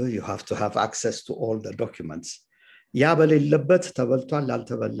አለበት you have to have access to all the documents ያ በሌለበት ተበልቷል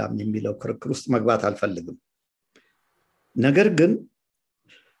አልተበላም የሚለው ክርክር ውስጥ መግባት አልፈልግም ነገር ግን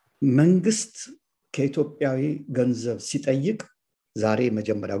መንግስት ከኢትዮጵያዊ ገንዘብ ሲጠይቅ ዛሬ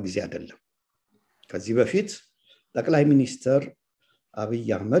መጀመሪያው ጊዜ አይደለም ከዚህ በፊት ጠቅላይ ሚኒስትር አብይ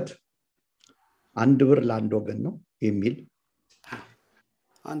አህመድ $1 ለአንድ ወገን ነው የሚል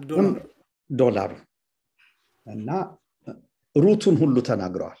 $1 እና ሩቱን ሁሉ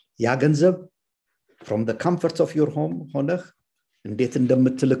ተናግረዋል ያ ገንዘብ from the comfort of your home ሆነህ እንዴት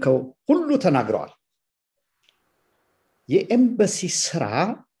እንደምትልከው ሁሉ ተናግረዋል የኤምባሲ ስራ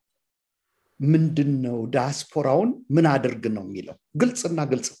ምንድነው ዲያስፖራውን ምን አድርግ ነው የሚለው ግልጽና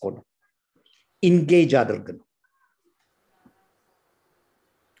ግልጽ እኮ ነው ኢንጌጅ አድርግ ነው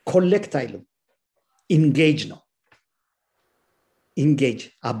ኮሌክት አይልም ኢንጌጅ ነው ኢንጌጅ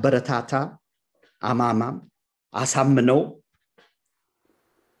አበረታታ አማማም አሳምነው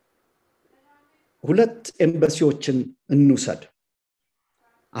ሁለት ኤምባሲዎችን እንውሰድ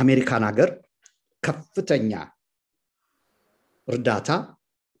አሜሪካን ሀገር ከፍተኛ እርዳታ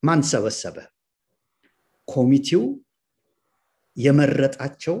ማን ሰበሰበ ኮሚቴው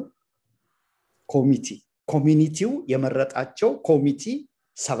የመረጣቸው ኮሚኒቲው የመረጣቸው ኮሚቴ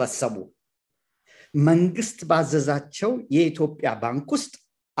ሰበሰቡ መንግስት ባዘዛቸው የኢትዮጵያ ባንክ ውስጥ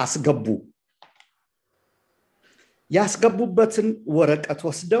አስገቡ ያስገቡበትን ወረቀት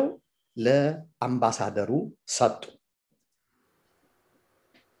ወስደው ለአምባሳደሩ ሰጡ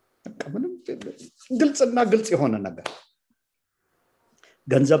ምንም ግልጽና ግልጽ የሆነ ነገር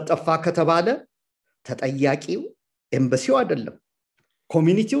ገንዘብ ጠፋ ከተባለ ተጠያቂው ኤምባሲው አይደለም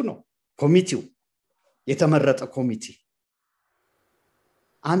ኮሚኒቲው ነው ኮሚቴው የተመረጠ ኮሚቴ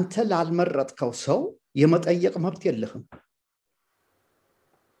አንተ ላልመረጥከው ሰው የመጠየቅ መብት የለህም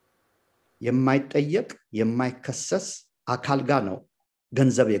የማይጠየቅ የማይከሰስ አካል ጋር ነው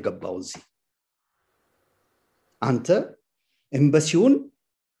ገንዘብ የገባው እዚህ አንተ ኤምባሲውን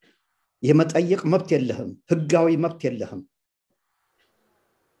የመጠየቅ መብት የለህም ህጋዊ መብት የለህም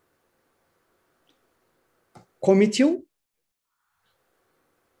ኮሚቴው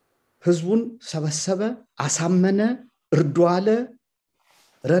ህዝቡን ሰበሰበ አሳመነ እርዱ አለ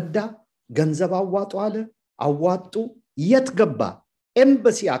ረዳ ገንዘብ አዋጡ አለ አዋጡ የት ገባ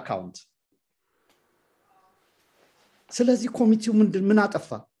ኤምባሲ አካውንት ስለዚህ ኮሚቴው ምን አጠፋ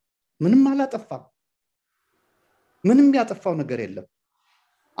ምንም አላጠፋም ምንም ያጠፋው ነገር የለም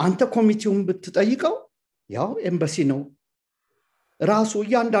አንተ ኮሚቴውን ብትጠይቀው ያው ኤምባሲ ነው ራሱ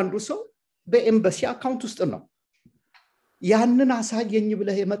ያንዳንዱ ሰው በኤምባሲ አካውንት ውስጥ ነው ያንን አሳየኝ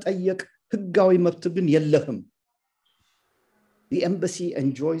ብለህ የመጠየቅ ህጋዊ መብት ግን የለህም the embassy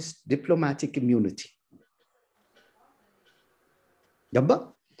enjoys diplomatic immunity ያባ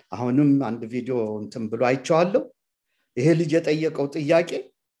አሁንም አንድ ቪዲዮ እንትን ብሎ አይቻለሁ ይሄ ልጅ የጠየቀው ጥያቄ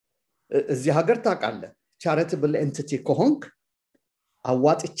እዚህ ሀገር ታውቃለህ charitable entity ከሆንክ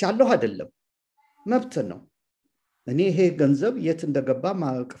አዋጥቻለሁ አይደለም መብት ነው እኔ ይሄ ገንዘብ የት እንደገባ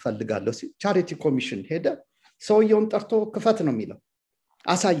ማወቅ ፈልጋለሁ ቻሪቲ ኮሚሽን ሄደ ሰውየውን ጠርቶ ክፈት ነው የሚለው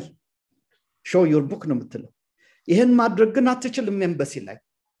አሳይ show your book ነው የምትለው ይሄን ማድረግ ግን አትችልም ኤምባሲ ላይ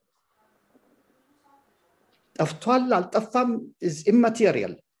ጠፍቷል አልጠፋም is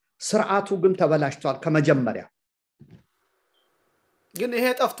immaterial ስርዓቱ ግን ተበላሽቷል ከመጀመሪያ ግን ይሄ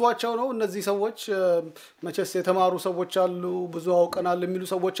ጠፍቷቸው ነው እነዚህ ሰዎች መቼስ የተማሩ ሰዎች አሉ ብዙ አውቀናል የሚሉ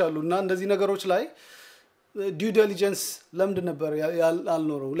ሰዎች አሉና እንደዚህ ነገሮች ላይ due diligence ለምንድ ነበር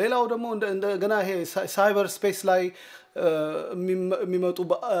ያልኖረው ሌላው ደግሞ እንደገና ይሄ ሳይበር ስፔስ ላይ የሚመጡ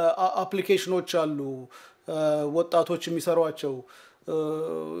አፕሊኬሽኖች አሉ ወጣቶች የሚሰሯቸው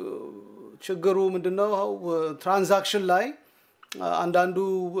ችግሩ ምንድነው ትራንዛክሽን ላይ አንዳንዱ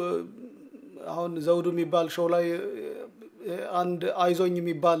አሁን ዘውዱ የሚባል ሾው ላይ አንድ አይዞኝ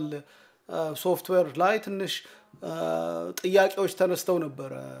የሚባል ሶፍትዌር ላይ ትንሽ ጥያቄዎች ተነስተው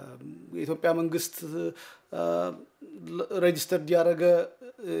ነበር የኢትዮጵያ መንግስት ሬጂስተርድ ያደረገ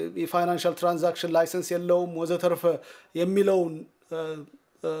የፋይናንሻል ትራንዛክሽን ላይሰንስ የለውም ወዘተርፈ የሚለውን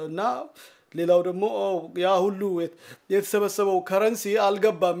እና ሌላው ደግሞ ያ ሁሉ የተሰበሰበው ከረንሲ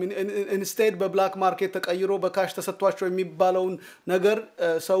አልገባም ኢንስቴድ በብላክ ማርኬት ተቀይሮ በካሽ ተሰጥቷቸው የሚባለውን ነገር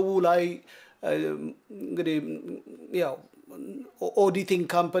ሰው ላይ እንግዲህ ያው ኦዲቲንግ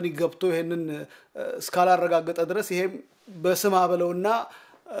ካምፓኒ ገብቶ ይሄንን ስካላረጋገጠ ድረስ ይሄ በስማ በለውና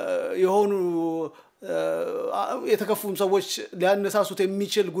የሆኑ የተከፉም ሰዎች ሊያነሳሱት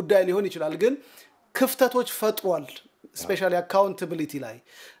የሚችል ጉዳይ ሊሆን ይችላል ግን ክፍተቶች ፈጥሯል ስፔሻሊ አካውንታቢሊቲ ላይ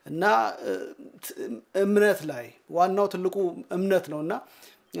እና እምነት ላይ ዋናው ትልቁ እምነት ነውና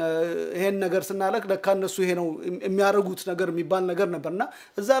ይሄን ነገር ስናለክ ለካነሱ ይሄ ነው የሚያረጉት ነገር የሚባል ነገር ነበርና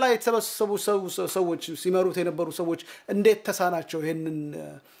እዛ ላይ የተሰበሰቡ ሰዎች ሲመሩት የነበሩ ሰዎች እንዴት ተሳናቸው ይሄንን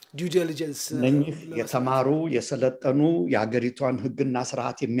ዲው ዲሊጀንስ ነኝ የተማሩ የሰለጠኑ የሀገሪቷን ህግና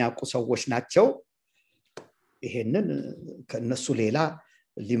ስርዓት የሚያውቁ ሰዎች ናቸው ይሄንን ከነሱ ሌላ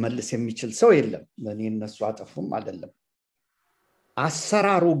ሊመልስ የሚችል ሰው የለም እኔ እነሱ አጠፉም አይደለም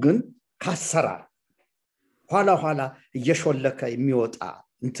አሰራሩ ግን ካሰራር ኋላ እየሾለከ የሚወጣ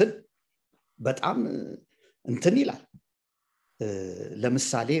እንትን በጣም እንትን ይላል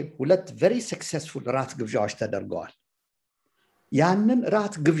ለምሳሌ ሁለት very successful ራት ግብዣዎች ተደርገዋል ያንን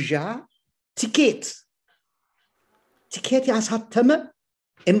ራት ግብዣ ቲኬት ያሳተመ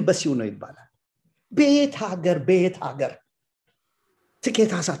ኤምባሲው ነው ይባላል ቤት ሀገር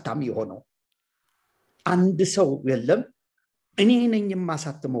ቲኬት አሳታሚ ሆኖ አንድ ሰው የለም እኔ ነኝ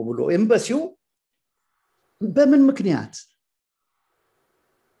የማሳተመው ብሎ ኤምባሲው በምን ምክንያት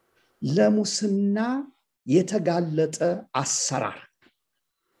ለሙስና የተጋለጠ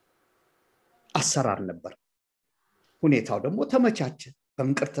አሰራር ነበር ሁኔታው ደግሞ ተመቻቸ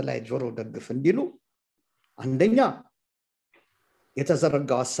በእንቅርት ላይ ጆሮ ደግፍ እንዲሉ አንደኛ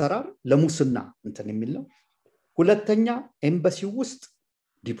የተዘረጋው አሰራር ለሙስና እንትን የሚል ነው ሁለተኛ ኤምባሲው ውስጥ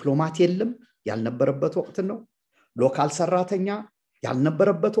ዲፕሎማት የለም ያልነበረበት ወቅት ነው ሎካል ሰራተኛ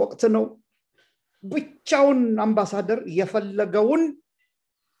ያልነበረበት ወቅት ነው ብቻውን አምባሳደር የፈለገውን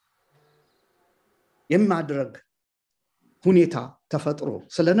የማድረግ ሁኔታ ተፈጥሮ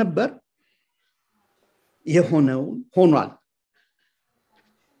ስለነበር የሆነው ሆኗል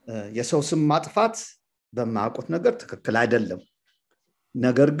የሰው ስም ማጥፋት በማያውቁት ነገር ትክክል አይደለም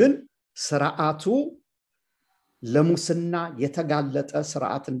ነገር ግን ስርዓቱ ለሙስና የተጋለጠ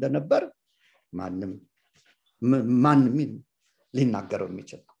ስርዓት እንደነበር ማንም ሊናገረው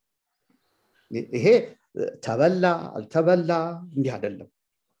የሚችል ይሄ ተበላ አልተበላ እንዲህ አይደለም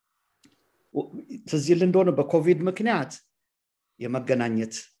ትዝል እንደሆነ በኮቪድ ምክንያት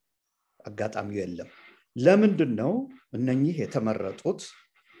የመገናኘት አጋጣሚው የለም ለምንድነው እነኚህ የተመረጡት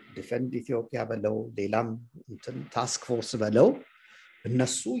ዲፌንድ ኢትዮጵያ በለው ሌላም እንትን ታስክ ፎርስ በለው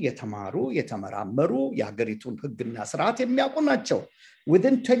እነሱ የተማሩ የተመራመሩ የሀገሪቱን ህግና ስርዓት የሚያውቁ ናቸው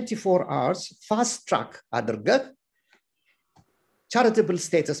within 24 hours fast track አድርገህ charitable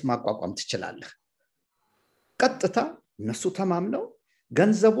status ማቋቋም ትችላለህ ቀጥታ እነሱ ተማምነው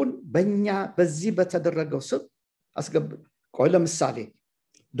ገንዘቡን በእኛ በዚህ በተደረገው ስም አስገብ ቆይ ለምሳሌ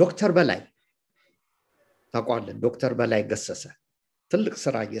ዶክተር በላይ ታቋለን ዶክተር በላይ ገሰሰ ትልቅ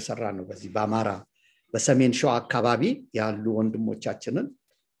ስራ እየሰራ ነው በዚህ በአማራ በሰሜን ሸዋ አካባቢ ያሉ ወንድሞቻችንን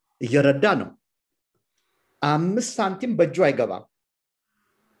እየረዳ ነው 5 ሳንቲም በእጁ አይገባም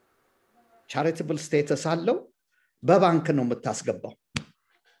charitable status አለው በባንክ ነው የምታስገባው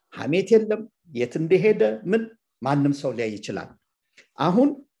ሐሜት የለም የት እንደሄደ ምን ማንንም ሰው ሊያይ ይችላል አሁን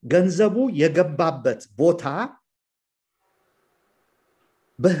ገንዘቡ የገባበት ቦታ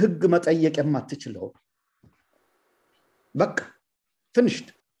በህግ መጠየቅ የማትችለው በቃ finished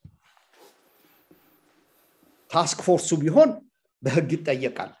ታስክ ፎርሱ ቢሆን በህግ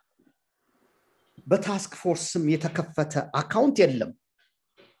ይጠየቃል በታስክ ፎርስም የተከፈተ አካውንት የለም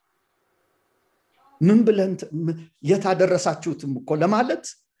ምን ብለን የታደረሳችሁትም እኮ ለማለት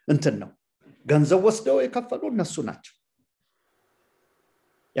እንትን ነው ገንዘብ ወስደው የከፈሉ እነሱ ናቸው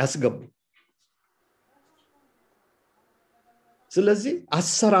ያስገቡ ስለዚህ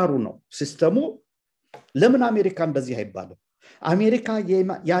አሰራሩ ነው ሲስተሙ ለምን አሜሪካ እንደዚህ አይባልም አሜሪካ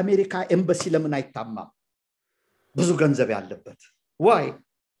የአሜሪካ ኤምባሲ ለምን አይታማም ብዙ ገንዘብ ያለበት why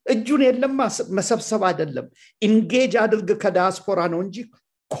እጁን የለም መሰብሰብ አይደለም ኢንጌጅ አድርግ ከዲያስፖራ ነው እንጂ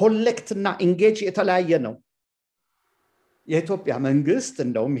ኮሌክት እና ኢንጌጅ የተለያየ ነው የኢትዮጵያ መንግስት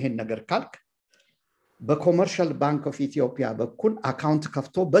እንደውም ይሄን ነገር ካልክ በኮመርሻል ባንክ ኦፍ ኢትዮጵያ በኩል አካውንት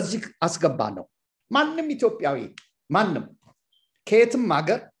ከፍቶ በዚህ አስገባ ነው ማንንም ኢትዮጵያዊ ማንንም ከየትም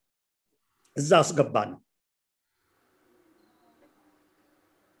ሀገር እዛ አስገባ ነው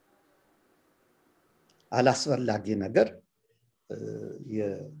አላስፈላጊ ነገር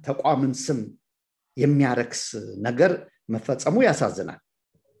የተቋምን ስም የሚያረክስ ነገር መፈጸሙ ያሳዝናል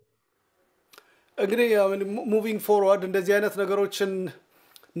እንግዲህ ሙቪንግ ፎርዋርድ እንደዚህ አይነት ነገሮችን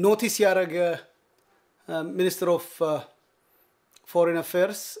ኖቲስ ያደረገ ሚኒስትር ኦፍ ፎሬን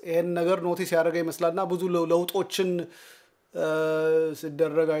አፌርስ ይሄን ነገር ኖቲስ ያደረገ ይመስላልና ብዙ ለውጦችን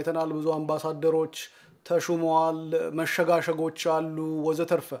ሲደረግ አይተናል ብዙ አምባሳደሮች ተሹመዋል መሸጋሸጎች አሉ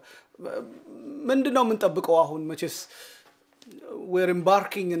ወዘተርፈ ምንድነው የምንጠብቀው አሁን መቼስ we're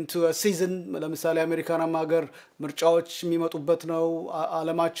embarking into a season ለምሳሌ አሜሪካን ሀገር ምርጫዎች የሚመጡበት ነው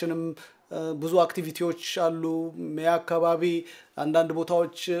ዓለማችንም ብዙ አክቲቪቲዎች አሉ የአካባቢ አንዳንድ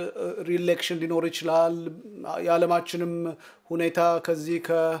ቦታዎች ሪኤሌክሽን ሊኖር ይችላል የዓለማችንም ሁኔታ ከዚህ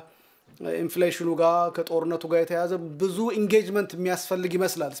ከኢንፍሌሽኑ ጋር ከጦርነቱ ጋር የተያዘ ብዙ ኢንጌጅመንት የሚያስፈልግ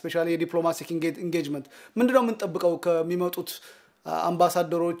ይመስላል ስፔሻሊ የዲፕሎማቲክ ኢንጌጅመንት ምንድነው የምንጠብቀው ከሚመጡት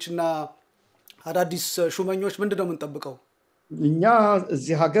አምባሳደሮችና አዳዲስ ሹመኞች ምንድነው የምንጠብቀው እኛ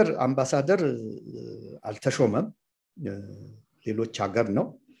እዚህ ሀገር አምባሳደር አልተሾመም ሌሎች ሀገር ነው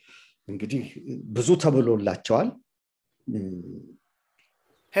እንግዲህ ብዙ ተብሎላቸዋል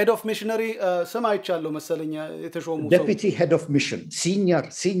ሄድ ኦፍ ሚሽነሪ ስም አይቻለው መሰለኛ የተሾሙ ሰው ዴፒቲ ሄድ ኦፍ ሚሽን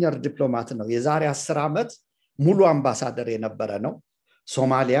ሲኒየር ዲፕሎማት ነው የዛሬ 10 አመት ሙሉ አምባሳደር የነበረ ነው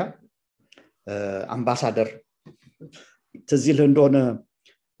ሶማሊያ አምባሳደር ትዝል እንደሆነ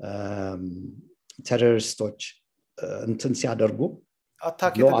ቴሮሪስቶች እንትን ሲያደርጉ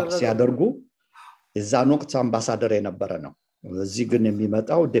አታክ ሲያደርጉ እዛን ወቅት አምባሳደር የነበረ ነው እዚህ ግን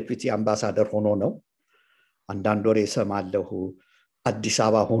የሚመጣው ዴፒቲ አምባሳደር ሆኖ ነው አንዳንድ ወሬ ሰማለሁ አዲስ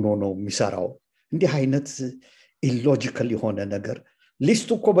አበባ ሆኖ ነው የሚሰራው እንዲህ አይነት ኢሎጂካል የሆነ ነገር ሊስቱ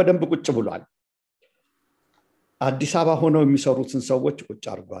እኮ በደንብ ቁጭ ብሏል አዲስ አበባ ሆኖ የሚሰሩትን ሰዎች ቁጭ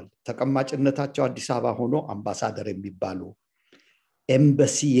አድርጓል ተቀማጭነታቸው አዲስ አበባ ሆኖ አምባሳደር የሚባሉ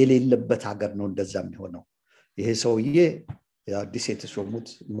ኤምባሲ የሌለበት ሀገር ነው እንደዛ የሚሆነው ይሄ ሰውዬ የአዲስ የተሾሙት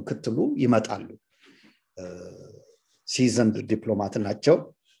ምክትሉ ይመጣሉ ሲዝንድ ዲፕሎማት ናቸው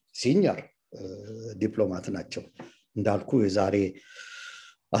ሲኒየር ዲፕሎማት ናቸው እንዳልኩ የዛሬ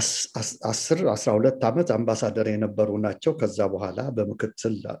 12 አመት አምባሳደር የነበሩ ናቸው ከዛ በኋላ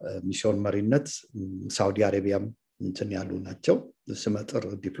በምክትል ሚሽን መሪነት ሳውዲ አረቢያም እንትን ያሉ ናቸው ስመጥር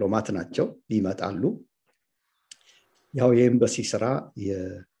ዲፕሎማት ናቸው ይመጣሉ ያው የኤምባሲ ስራ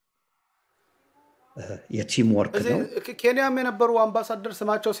የቲም ወርክ ነው ኬንያም የነበሩ አምባሳደር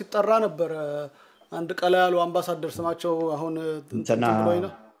ስማቸው ሲጠራ ነበር አንድ ቀላ ያሉ አምባሳደር ስማቸው አሁን እንትና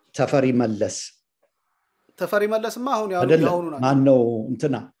ተፈሪ መለስማ አሁን ያው ናቸው ማን ነው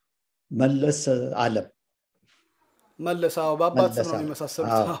እንትና መለስ አለም መለሳው ባባት ነው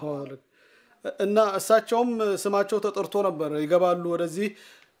የሚመሳሰሉት እና እሳቸውም ስማቸው ተጠርቶ ነበር ይገባሉ ወደዚህ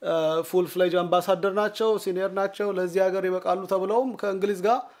ፉል ፍሌጅ አምባሳደር ናቸው ሲኒየር ናቸው ለዚህ ሀገር ይበቃሉ ተብለውም ከእንግሊዝ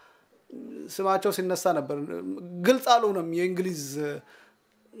ጋር ስማቸው ሲነሳ ነበር ግልጽ አልሆነም የእንግሊዝ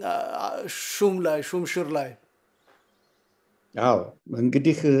ሹምሽር ላይ አዎ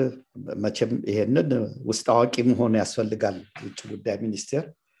እንግዲህ መቼም ይሄንን ውስጥ አዋቂ መሆን ያስፈልጋል ውጭ ጉዳይ ሚኒስቴር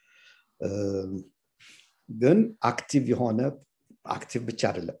ግን አክቲቭ ብቻ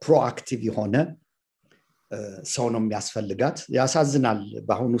አይደለም ፕሮአክቲቭ የሆነ ሰው ነው የሚያስፈልጋት ያሳዝናል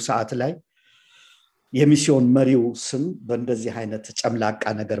በአሁኑ ሰዓት ላይ የሚስዮን መሪው ስም በእንደዚህ አይነት ጨምላቃ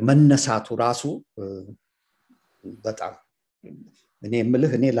ነገር መነሳቱ ራሱ በጣም እኔ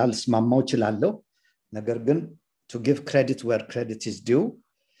ምልህ እኔ ላልስማማው ይችላልው ነገር ግን to give credit where credit is due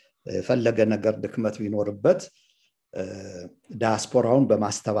ፈለገ ነገር ድክመት ቢኖርበት ዲያስፖራውን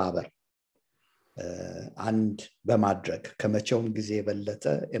በማስተባበር አንድ በማድረግ ከመቼውም ጊዜ የበለጠ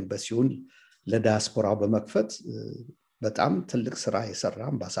ኤምባሲውን ለዲያስፖራው በመክፈት በጣም ትልቅ ስራ የሰራ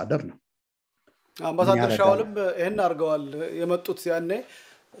አምባሳደር ነው አምባሳደር ሻውልም ይሄን አርገዋል የመጡት ያኔ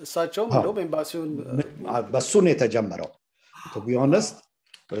እሳቸው እንደው ኤምባሲውን በሱ ነው የተጀመረው to be honest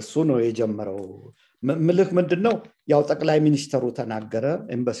እሱ ነው የጀመረው ምልህ ምንድነው ያው ጠቅላይ ሚኒስተሩ ተናገረ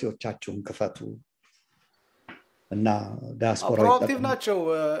ኤምባሲዎቻችሁን ክፈቱ እና ዲያስፖራ ፕሮአክቲቭ ናቸው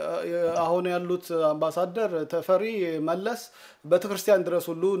አሁን ያሉት አምባሳደር ተፈሪ መለስ በተክርስቲያን ድረስ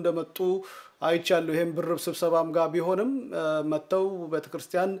ሁሉ እንደመጡ አይቻለሁ ይሄን ብርብ ስብሰባም ጋር ቢሆንም መተው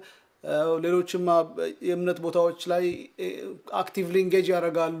በተክርስቲያን ሌሎችም የእምነት ቦታዎች ላይ አክቲቭሊ ኢንጌጅ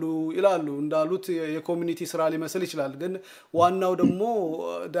ያደርጋሉ ይላሉ እንዳሉት የኮሚኒቲ ስራ ሊመስል ይችላል ግን ዋናው ደግሞ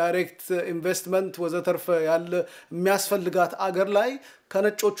ዳይሬክት ኢንቨስትመንት ወዘተርፈ ያለ የሚያስፈልጋት አገር ላይ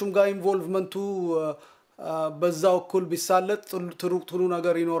ከነጮቹም ጋር ኢንቮልቭመንቱ በዛው እኩል ቢሳለጥ ጥሩ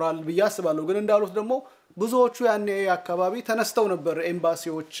ነገር ይኖራል በያስባለሁ ግን እንዳሉት ደግሞ ብዙዎቹ ያኔ አካባቢ ተነስተው ነበር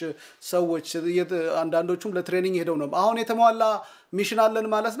ኤምባሲዎች ሰዎች አንዳንዶቹም ለትሬኒንግ ሄደው ነበር አሁን የተሟላ ሚሽን አለን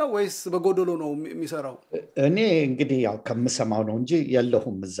ማለት ነው ወይስ በጎዶሎ ነው የሚሰራው እኔ እንግዲህ ያው ከመሰማው ነው እንጂ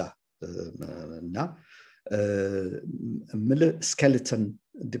ያለሁም እዛ እና ስኬሌተን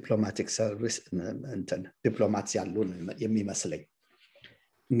ዲፕሎማቲክ ሰርቪስ እንትን ዲፕሎማትስ ያሉ የሚመስለኝ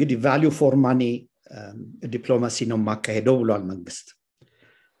እንግዲህ ቫልዩ ፎር ማኒ ዲፕሎማሲ ነው ማካሄደው ብሏል መንግስት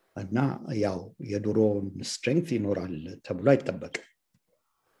እና ያው የድሮ ስትሬንግዝ ይኖራል ተብሎ አይተበቅም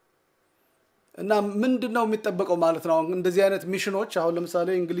እና ምንድነው የሚጠበቀው ማለት ነው እንደዚህ አይነት ሚሽኖች አሁን ለምሳሌ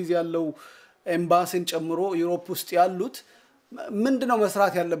እንግሊዝ ያለው ኤምባሲን ጨምሮ ዩሮፕ ውስጥ ያሉት ምንድነው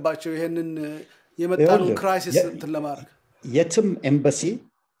መስራት ያለባቸው ይሄንን የመጣው ክራይሲስ እንትን ለማድረግ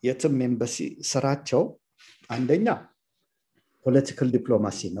የትም ኤምባሲ ስራቸው አንደኛ ፖለቲካል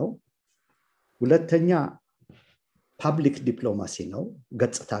ዲፕሎማሲ ነው ሁለተኛ ፐብሊክ ዲፕሎማሲ ነው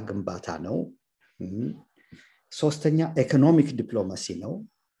ገጽታ ግንባታ ነው ሶስተኛ ኢኮኖሚክ ዲፕሎማሲ ነው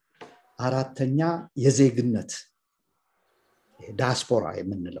አራተኛ የዜግነት ዲያስፖራ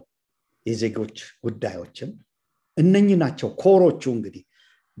የምንለው የዜጎች ጉዳዮችን እነኚህ ናቸው ኮሮቹ እንግዲህ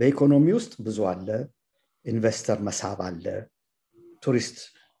በኢኮኖሚ ውስጥ ብዙ አለ ኢንቨስተር መሳብ አለ ቱሪስት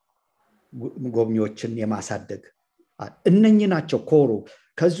ጎብኚዎችን የማሳደግ እነኚህ ናቸው ኮሮ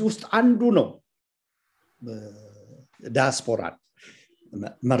ከዚህ ውስጥ አንዱ ነው ዲያስፖራ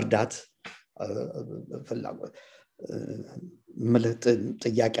መርዳት ፍላጎት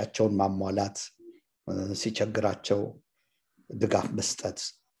ጥያቄያቸውን ማሟላት ሲቸግራቸው ድጋፍ መስጠት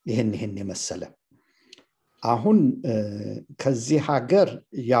ይሄን የመሰለ አሁን ከዚህ ሀገር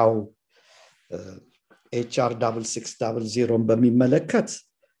ያው HR6600 በሚመለከት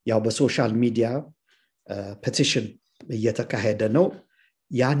ያው በሶሻል ሚዲያ ፔቲሽን እየተካሄደ ነው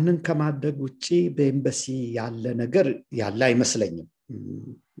ያንን ከማድረግ ውጪ በኤምባሲ ያለ ነገር ያለ አይመስለኝም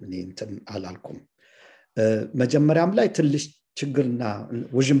እኔ እንትን አላልኩም መጀመሪያም ላይ ትልሽ ችግርና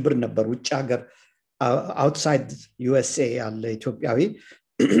ውጅንብር ነበር ውጭ ሀገር outside USA ያለ ኢትዮጵያዊ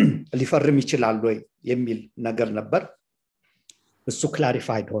ሊፈርም ይችላል ወይ የሚል ነገር ነበር እሱ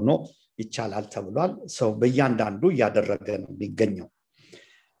ክላሪፋይድ ሆኖ ይቻላል ተብሏል ሰው በእያንዳንዱ ያደረገ ነው የሚገኘው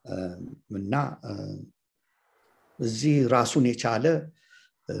እና እዚህ ራሱን የቻለ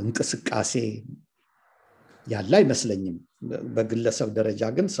እንቅስቃሴ ያለ አይመስለኝም በግለሰብ ደረጃ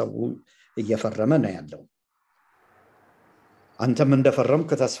ግን ሰው እየፈረመ ነው ያለው አንተም እንደፈረምክ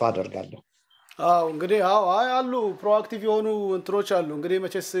ተስፋ አደርጋለሁ እንግዲህ አሉ ፕሮአክቲቭ የሆኑ እንትሮች አሉ እንግዲህ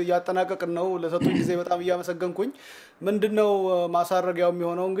መቼስ ያጠናቀቅን ነው ለሰጡኝ ጊዜ በጣም ያመሰግንኩኝ ምንድነው ማሳረጊያው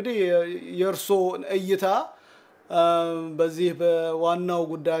የሚሆነው እንግዲህ የርሶ እይታ በዚህ በዋናው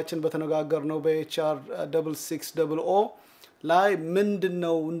ጉዳያችን በተነጋገር ነው በHR6600 ላይ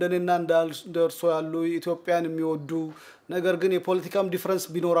ምንድነው እንደነና እንደርሶ ያሉ ኢትዮጵያን የሚወዱ ነገር ግን የፖለቲካም ዲፈረንስ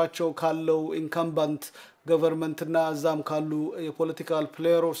ቢኖራቸው ካለው ኢንካምባንት ገቨርንመንትና አዛም ካሉ የፖለቲካል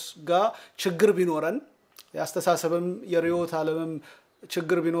ፕሌየርስ ጋር ችግር ቢኖረን ያስተሳሰብም የሪዮት ዓለምም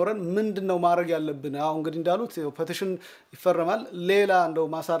ችግር ቢኖረን ምንድነው ማድረግ ያለብን? አሁን እንግዲህ እንዳሉት ፔቲሽን ይፈረማል። ሌላ እንደው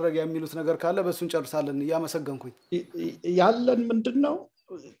ማሳረግ የሚሉት ነገር ካለ በሱን ጨርሳለን። ያመሰገንኩኝ። ያለን ምንድነው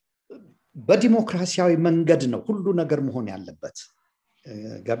በዲሞክራሲያዊ መንገድ ነው ሁሉ ነገር መሆን ያለበት።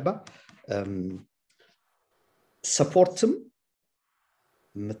 ገባ? ሰፖርትም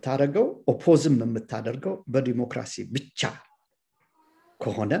የምታደርገው ኦፖዝም የምታደርገው በዲሞክራሲ ብቻ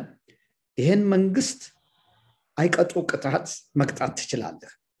ከሆነ ይሄን መንግስት አይቀጡ ቅጣት መቅጣት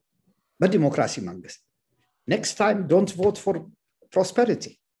ትችላለህ በዲሞክራሲ መንግስት። next time don't vote for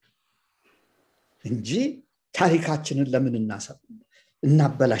prosperity እንጂ ታሪካችንን ለምን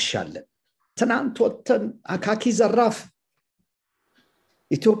እናበላሻለን? ትናንት ወጥተን አካኪ ዘራፍ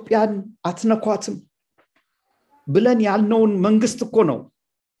ኢትዮጵያን አትነኳትም ብለን ያልነውን መንግስት እኮ ነው፣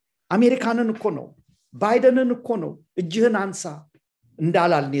 አሜሪካንን እኮ ነው፣ ባይደንን እኮ ነው እጅህን አንሳ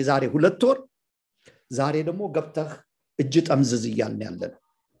እንዳላልን የዛሬ 2 ወር ዛሬ ደግሞ ገብተህ እጅ ጠምዝዝ ይያልን ያለን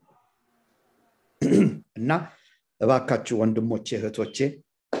እና እባካችሁ ወንድሞቼ እህቶቼ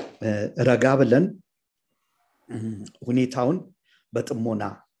ረጋ ብለን ሁኔታውን በጥሞና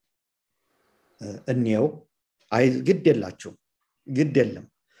እንየው። አይ ግድ የለም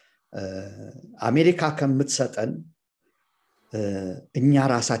አሜሪካ ከምትሰጠን እኛ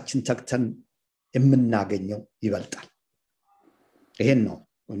ራሳችን ተክተን የምናገኘው ይበልጣል። ይሄን ነው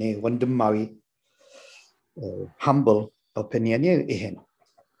እኔ ወንድማዊ humble opinion ይሄ ነው።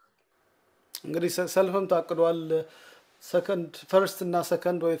 እንግዲህ ሰልፍም ታቅዷል first እና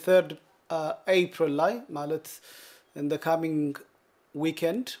second ወይ 3rd April ላይ ማለት in the coming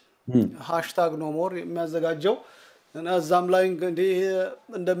weekend #NoMore የሚያዘጋጀው እና እዛም ላይ እንግዲህ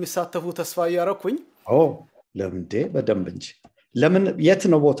እንደሚሳተፉ ተስፋ ያረኩኝ። ለምንዴ በደንብ እንጂ ለምን የት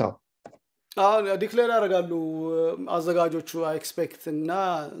ነው ቦታው? ዲክሌር ያደርጋሉ አዘጋጆቹ I expect እና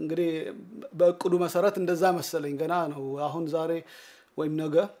እንግዲህ በእቅዱ መሰረት እንደዛ መሰለኝ። ገና ነው አሁን ዛሬ ወይም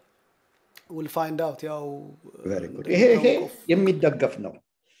ነገ we'll find out። ያው very good ይሄ የሚደገፍ ነው።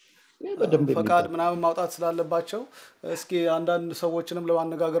 በደንብ ፈቃድ ምናምን ማውጣት ስላለባቸው እስኪ አንዳንድ ሰዎችንም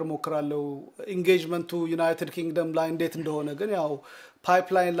ለማነጋገር ሞክራለሁ ኢንጌጅመንቱ ዩናይትድ ኪንግደም ላይ እንዴት እንደሆነ። ግን ያው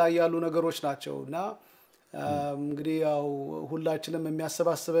ፓይፕላይን ላይ ያሉ ነገሮች ናቸውና እንግዲህ ያው ሁላችንም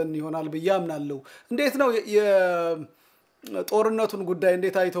የሚያሰባስበን ይሆናል በያምናለሁ። እንዴት ነው ጦርነቱን ጉዳይ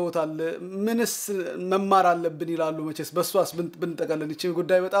እንዴት አይተውታል? ምንስ መማር አለብን ይላሉ? መቼስ በሷስ ብንጠቀለል እቺ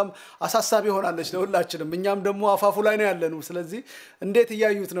ጉዳይ በጣም አሳሳቢ ሆናለች ለሁላችንም። እኛም ደግሞ አፋፉ ላይ ነው ያለነው። ስለዚህ እንዴት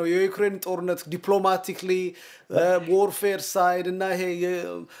ያዩት ነው የዩክሬን ጦርነት ዲፕሎማቲክሊ warfare side እና ይሄ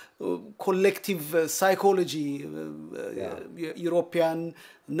ኮሌክቲቭ ሳይኮሎጂ ዩሮፒያን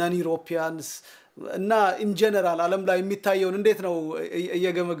non Europeans እና in general ዓለም ላይ የሚታየውን እንዴት ነው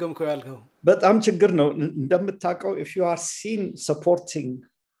እየገመገምከው ያልከው? በጣም ችግር ነው እንደምታውቀው if you are seen supporting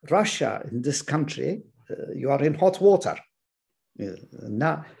Russia in this country you are in hot water እና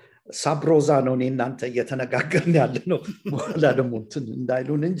ሳብሮዛ ነው እናንተ እየተነጋገርን ያለነው በኋላ ደግሞ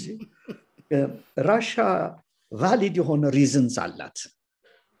እንዳይሉን እንጂ Russia valid የሆነ reasons አላት።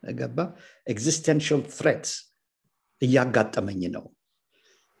 ገባ? existential threats እያጋጠመኝ ነው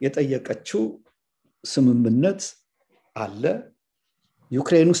የጠየቀችው ስምምነት አለ።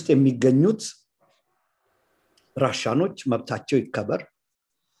 ዩክሬን ውስጥ የሚገኙት ራሻኖች መብታቸው ይከበር፣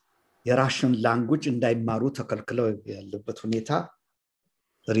 የራሽን ላንጉዌጅ እንዳይማሩ ተከልክለው ያለበት ሁኔታ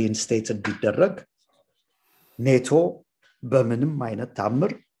ሪኢንስቴት እንዲደረግ ኔቶ በምንም አይነት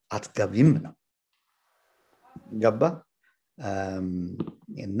ታምር አትገቢም ነው። ገባ?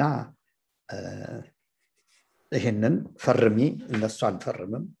 እና ይሄንን ፈርሚ እነሱ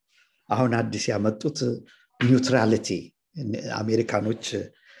አንፈርምም። አሁን አዲስ ያመጡት ኒውትራሊቲ አሜሪካኖች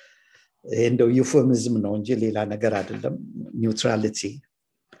እንደው ዩፎሚዝም ነው እንጂ ሌላ ነገር አይደለም። ኒውትራሊቲ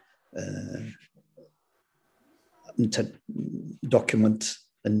እንትን ዶክመንት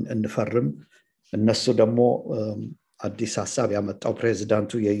እንፈርም። እነሱ ደግሞ አዲስ ሐሳብ ያመጣው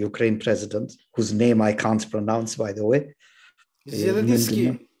ፕሬዝዳንቱ የዩክሬን ፕሬዝዳንት whose name I can't pronounce by the way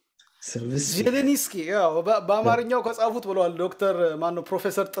ዜሌንስኪ ያው በአማርኛው ከጻፉት ብለዋል ዶክተር ማነው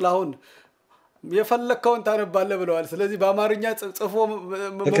ፕሮፌሰር ጥላሁን የፈለከውን ታነባለ ብለዋል። ስለዚህ በአማርኛ ጽፎ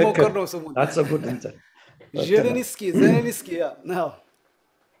መሞከር ነው ስሙን። ዜሌንስኪ ያ ነው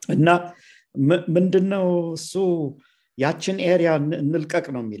እና ምንድነው እሱ ያችን ኤሪያ እንልቀቅ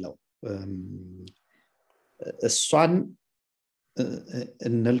ነው የሚለው። እሷን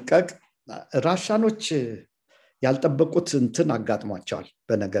እንልቀቅ። ራሻኖች ያልጠበቁት እንትን አጋጥሟቸዋል።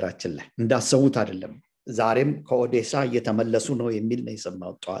 በነገራችን ላይ እንዳሰቡት አይደለም። ዛሬም ከኦዴሳ እየተመለሱ ነው የሚል ነው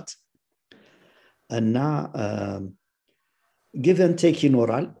የሰማው ጧት። እና give and take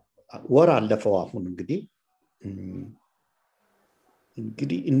ይኖራል። ወር አለፈው። አሁን እንግዲህ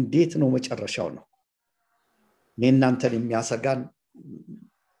እንዴት ነው መጨረሻው ነው? እናንተን የሚያሰጋን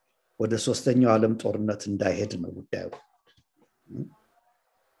ወደ ሶስተኛው ዓለም ጦርነት እንዳይሄድ ነው ጉዳዩ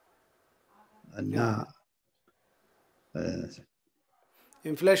እና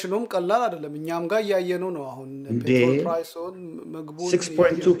ኢንፍሌሽኑም ቀላል አይደለም እኛም ጋር ያያየነው ነው አሁን ፔትሮል ፕራይሱን ምግቡን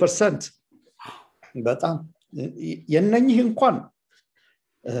 6.2% በጣም የነኚህ እንኳን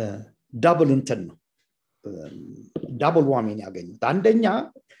ዳብል እንትን ነው ዳብል ዋርሚንግ ያገኙት አንደኛ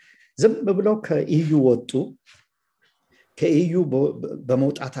ዝም ብለው ከኢዩ ወጡ ከኢዩ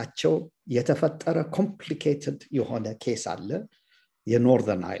በመውጣታቸው የተፈጠረ ኮምፕሊኬትድ የሆነ ኬስ አለ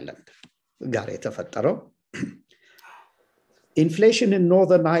የኖርዘርን አይላንድ ጋር የተፈጠረው inflation in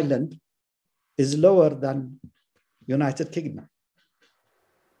Northern Ireland is lower than United Kingdom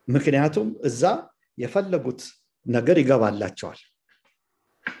ምክንያቱም እዛ የፈለጉት ነገር ይገባላቸዋል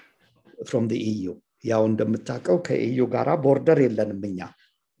from the EU ያው እንደምታውቀው ከኢዩ ጋራ ቦርደር የለንም እኛ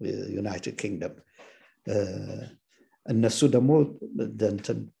United Kingdom እነሱ ደግሞ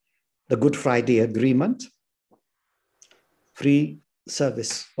the Good Friday Agreement free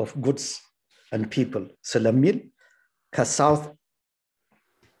service of goods and people ስለሚል ከSouth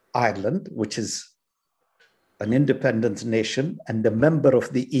Ireland which is an independent nation and a member of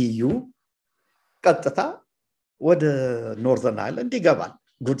the EU ቀጥታ ወደ Northern Ireland ይገባል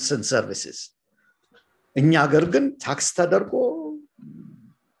goods and services እኛ ሀገር ግን ታክስ ተደርጎ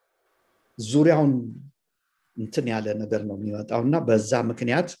ዙሪያውን እንትን ያለ ነገር ነው የሚወጣውና በዛ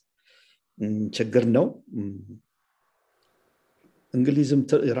ምክንያት ችግር ነው እንግሊዝም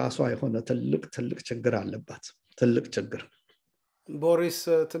ራሷ የሆነ ትልቅ ችግር አለባት ትልቅ ችግር ቦሪስ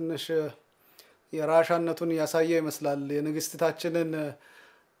ትንሽ የራሻነቱን ያሳየ ይመስላል የንግስታችንን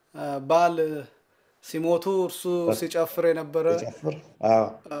ባል ሲሞቱ እርሱ ሲጨፍር የነበረ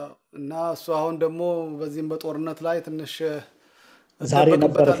እና እሱ አሁን ደግሞ በዚህም በጦርነት ላይ ትንሽ ዛሬ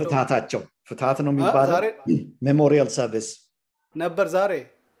ነበር ፍታታቸው ነው የሚባለው ሜሞሪያል ሰርቪስ ነበር ዛሬ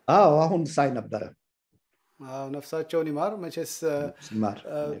አሁን ሳይ ነበር ነፍሳቸውን ይማር መቼስ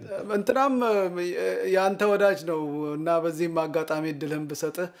እንትናም ያንተ ወዳጅ ነው እና በዚህም አጋጣሚ እድልህን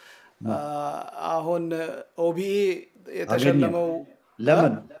ብሰጥህ አሁን ኦቢኢ የተሸለመው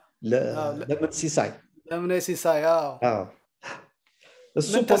ለምን ሲሳይ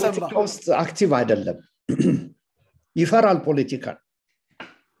እሱ ፖለቲካ ውስጥ አክቲቭ አይደለም ይፈራል ፖለቲካ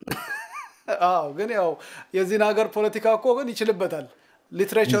ግን ያው የዚህን ሀገር ፖለቲካ እኮ ግን ይችልበታል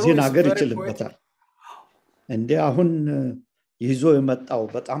ሊትሬቸሩ የዚህን ሀገር ይችልበታል እንዴ አሁን ይዞ የመጣው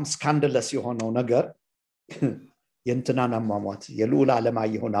በጣም ስካንዳለስ የሆነው ነገር የእንትናን አሟሟት የልዑል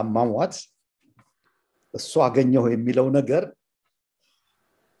ዓለማየሁን አሟሟት እሱ አገኘው የሚለው ነገር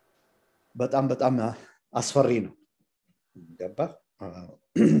በጣም አስፈሪ ነው ገባ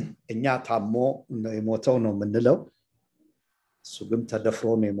እኛ ታሞ ነው የሞተው ነው ምንለው እሱ ግን ተደፍሮ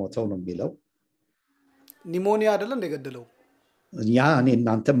ነው የሞተው ነው የሚለው ኒሞኒያ አይደለም እንደገደለው እኔ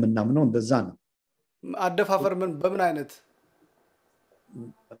እናንተ ምናምነው እንደዛ ነው አደፋፈር በምን አይነት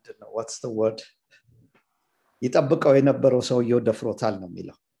what's the word ይጠብቀው የነበረው ሰውየው ደፍሮታል ነው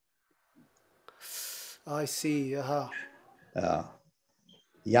የሚለው I see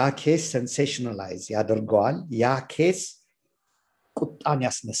ያ ኬስ ሴንሴሽናላይዝ ያደርገዋል ያ ኬስ ቁጣን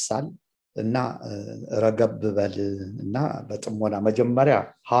ያስነሳል እና ረገብ በል እና በጥሞና መጀመሪያ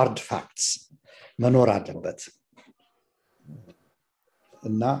ሃርድ ፋክትስ መኖር አለበት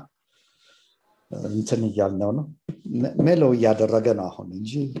እና እንትን ይያልነው ነው ሜሎ ያደረገ ነው አሁን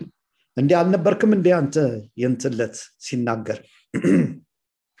እንጂ እንዴ አልነበርክም እንዴ አንተ የንትለት ሲናገር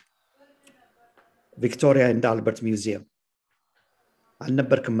ቪክቶሪያ ኤንድ አልበርት ሚውዚየም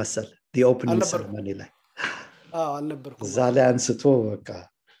አልነበርክም መሰል the opening ceremony ላይ አልነበርኩም ዛለ አንስቶ በቃ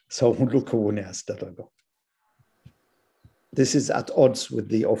ሰው ሁሉ ክውን ያስደረገው this is at odds with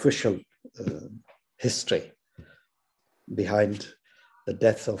the official history behind the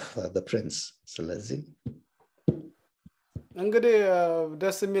death of the prince ስለዚህ እንግዲህ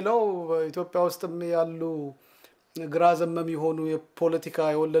ደስ የሚለው ኢትዮጵያ ውስጥም ያሉ ግራ ዘመም የሆኑ የፖለቲካ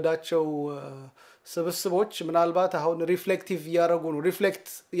የወለዳቸው ስብስቦች ምናልባት አሁን ሪፍሌክቲቭ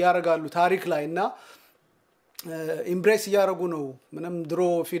ያረጋሉ ታሪክ ላይና ኢምብሬስ ያረጉ ነው ምንም ድሮ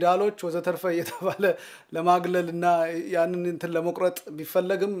ፊዳሎች ወዘተርፈ የተባለ ለማግለልና ያንን እንትን ለመቁረጥ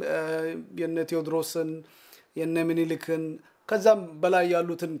ቢፈልግም የነ ቴዎድሮስን የነ ምኒልክን ከዛም በላይ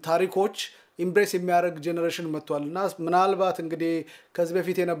ያሉትን ታሪኮች ኢምብሬስ የሚያረግ ጄነሬሽን መጥቷልና ምናልባት እንግዲህ ከዚህ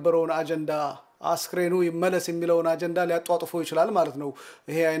በፊት የነበረውን አጀንዳ አስክሬኑ ይመለስ የሚለውን አጀንዳ ሊያጧጥፎ ይችላል ማለት ነው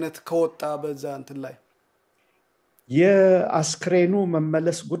ይሄ አይነት ከወጣ በዛ እንትን ላይ የአስክሬኑ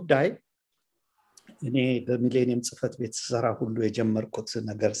መመለስ ጉዳይ እኔ በሚሌኒየም ጽፈት ቤት ሰራ ሁሉ የጀመርኩት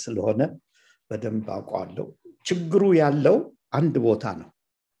ነገር ስለሆነ በደንብ አውቃለሁ ችግሩ ያለው አንድ ቦታ ነው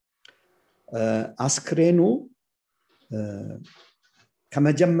አስክሬኑ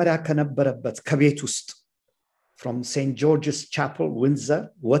ከመጀመሪያ ከነበረበት ከቤት ውስጥ from St. George's Chapel Windsor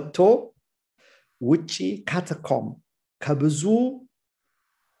ወጥቶ ውጪ ካታኮም ከብዙ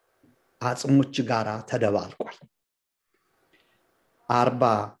አጽሞች ጋራ ተደባልቋል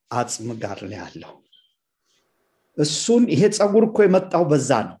 40 አጽም ጋር ነው ያለው እሱን ይሄ ጸጉር እኮ የመጣው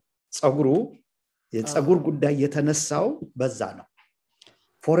በዛ ነው ጸጉሩ የጸጉር ጉዳይ የተነሳው በዛ ነው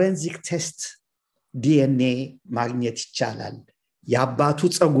ፎሬንሲክ ቴስት ዲኤንኤ ማግኘት ይቻላል ያባቱ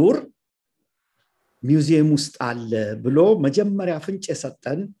ጸጉር ሚውዚየም ውስጥ አለ ብሎ መጀመሪያ ፍንጭ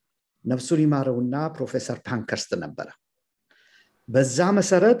የሰጠን ነፍሱን ይማረውና ፕሮፌሰር ፓንከርስት ነበር በዛ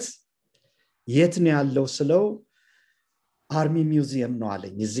መሰረት የት ነው ያለው ስለው አርሚ ሚውዚየም ነው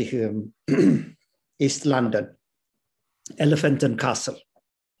አለኝ እዚህ ኢስት ለንደን ኤሌፋንተን ካስል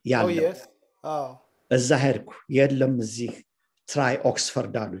ያለው እዛ ሄድኩ የለም እዚህ ትራይ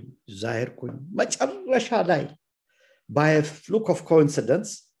ኦክስፎርድ አሉኝ እዛ ሄድኩኝ መጨረሻ ላይ by a fluke of coincidence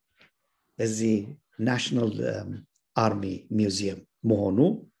እዚህ ናሽናል አርሚ ሚውዚየም መሆኑ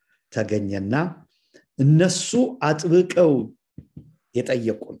ተገኘና እነሱ አጥብቀው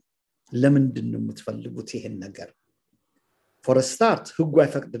የጠየቁን ለምንድን ነው የምትፈልጉት ይሄን ነገር for a start ህጉ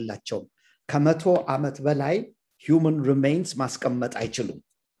አይፈቅድላቸውም ከመቶ ዓመት በላይ human remains ማስቀመጥ አይችሉም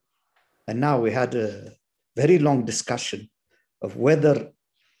and now we had a very long discussion of whether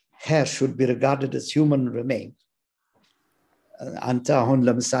hair should be regarded as human remain አንተ አሁን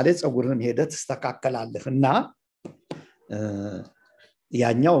ለምሳሌ ጸጉርህን ሄደህ ተስተካከላለህና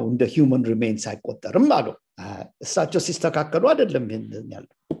ያኛው እንደ human remains አይቆጠርም አሉ እሳቸው ሲስተካከሉ አይደለም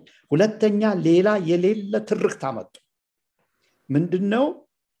ያለው ሁለተኛ ሌላ የሌለ ትርክት አመጡ ምንድነው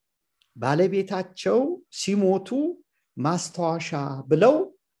ባለቤታቸው ሲሞቱ ማስተዋሻ ብለው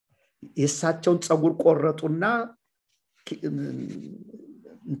የሳቸውን ጸጉር ቆረጡና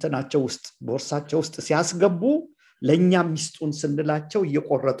እንትናቸው ውስጥ ቦርሳቸው ውስጥ ሲያስገቡ ለኛ ሚስጡን ስንላቸው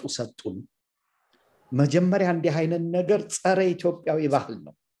እየቆረጡ ሰጡን መጀመሪያ እንዲህ አይነት ነገር ጸረ ኢትዮጵያዊ ባህል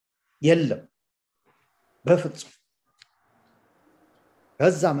ነው የለም በፍጹም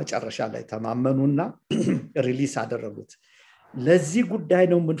ከዛ መጨረሻ ላይ ተማመኑና ሪሊስ አደረጉት ለዚህ ጉዳይ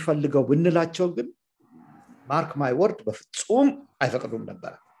ነው የምንፈልገው ብንላቸው ግን ማርክ ማይ ወርድ በፍጹም አይፈቅዱም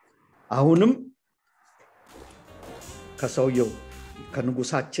ነበር አሁንም ከሰውየው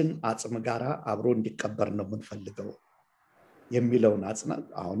ከንጉሳችን አጽም ጋራ አብሮ እንዲቀበር ነው የምንፈልገው የሚለውን አጽና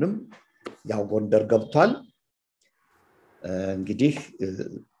አሁንም ያው ጎንደር ገብቷል እንግዲህ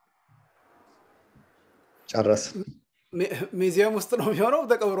ጨረስ ሚውዚየም ውስጥ ነው የሚሆነው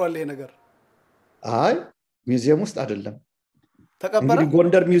ተቀብሯል ይሄ ነገር አይ ሚውዚየም ውስጥ አይደለም ተቀበረ እንግዲህ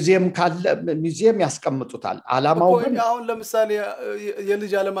ጎንደር ሚውዚየም ካለ ሚውዚየም ያስቀምጡታል አላማው ግን አሁን ለምሳሌ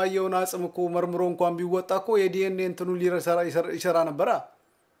የልጅ አለማየውን አጽም እኮ መርምሮ እንኳን ቢወጣ እኮ የዲኤንኤ እንትኑ ሊሰራ ነበር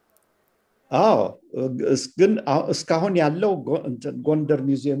አዎ ግን እስካሁን ያለው ጎንደር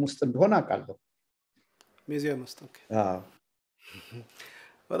ሚውዚየም ውስጥ እንደሆነ አውቃለሁ ሚውዚየም ውስጥ ኦኬ አዎ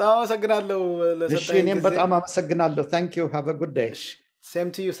በጣም አመሰግናለሁ ለሰጠኝ እኔም በጣም አመሰግናለሁ thank you have a good day same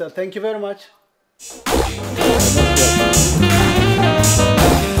to you sir thank you very much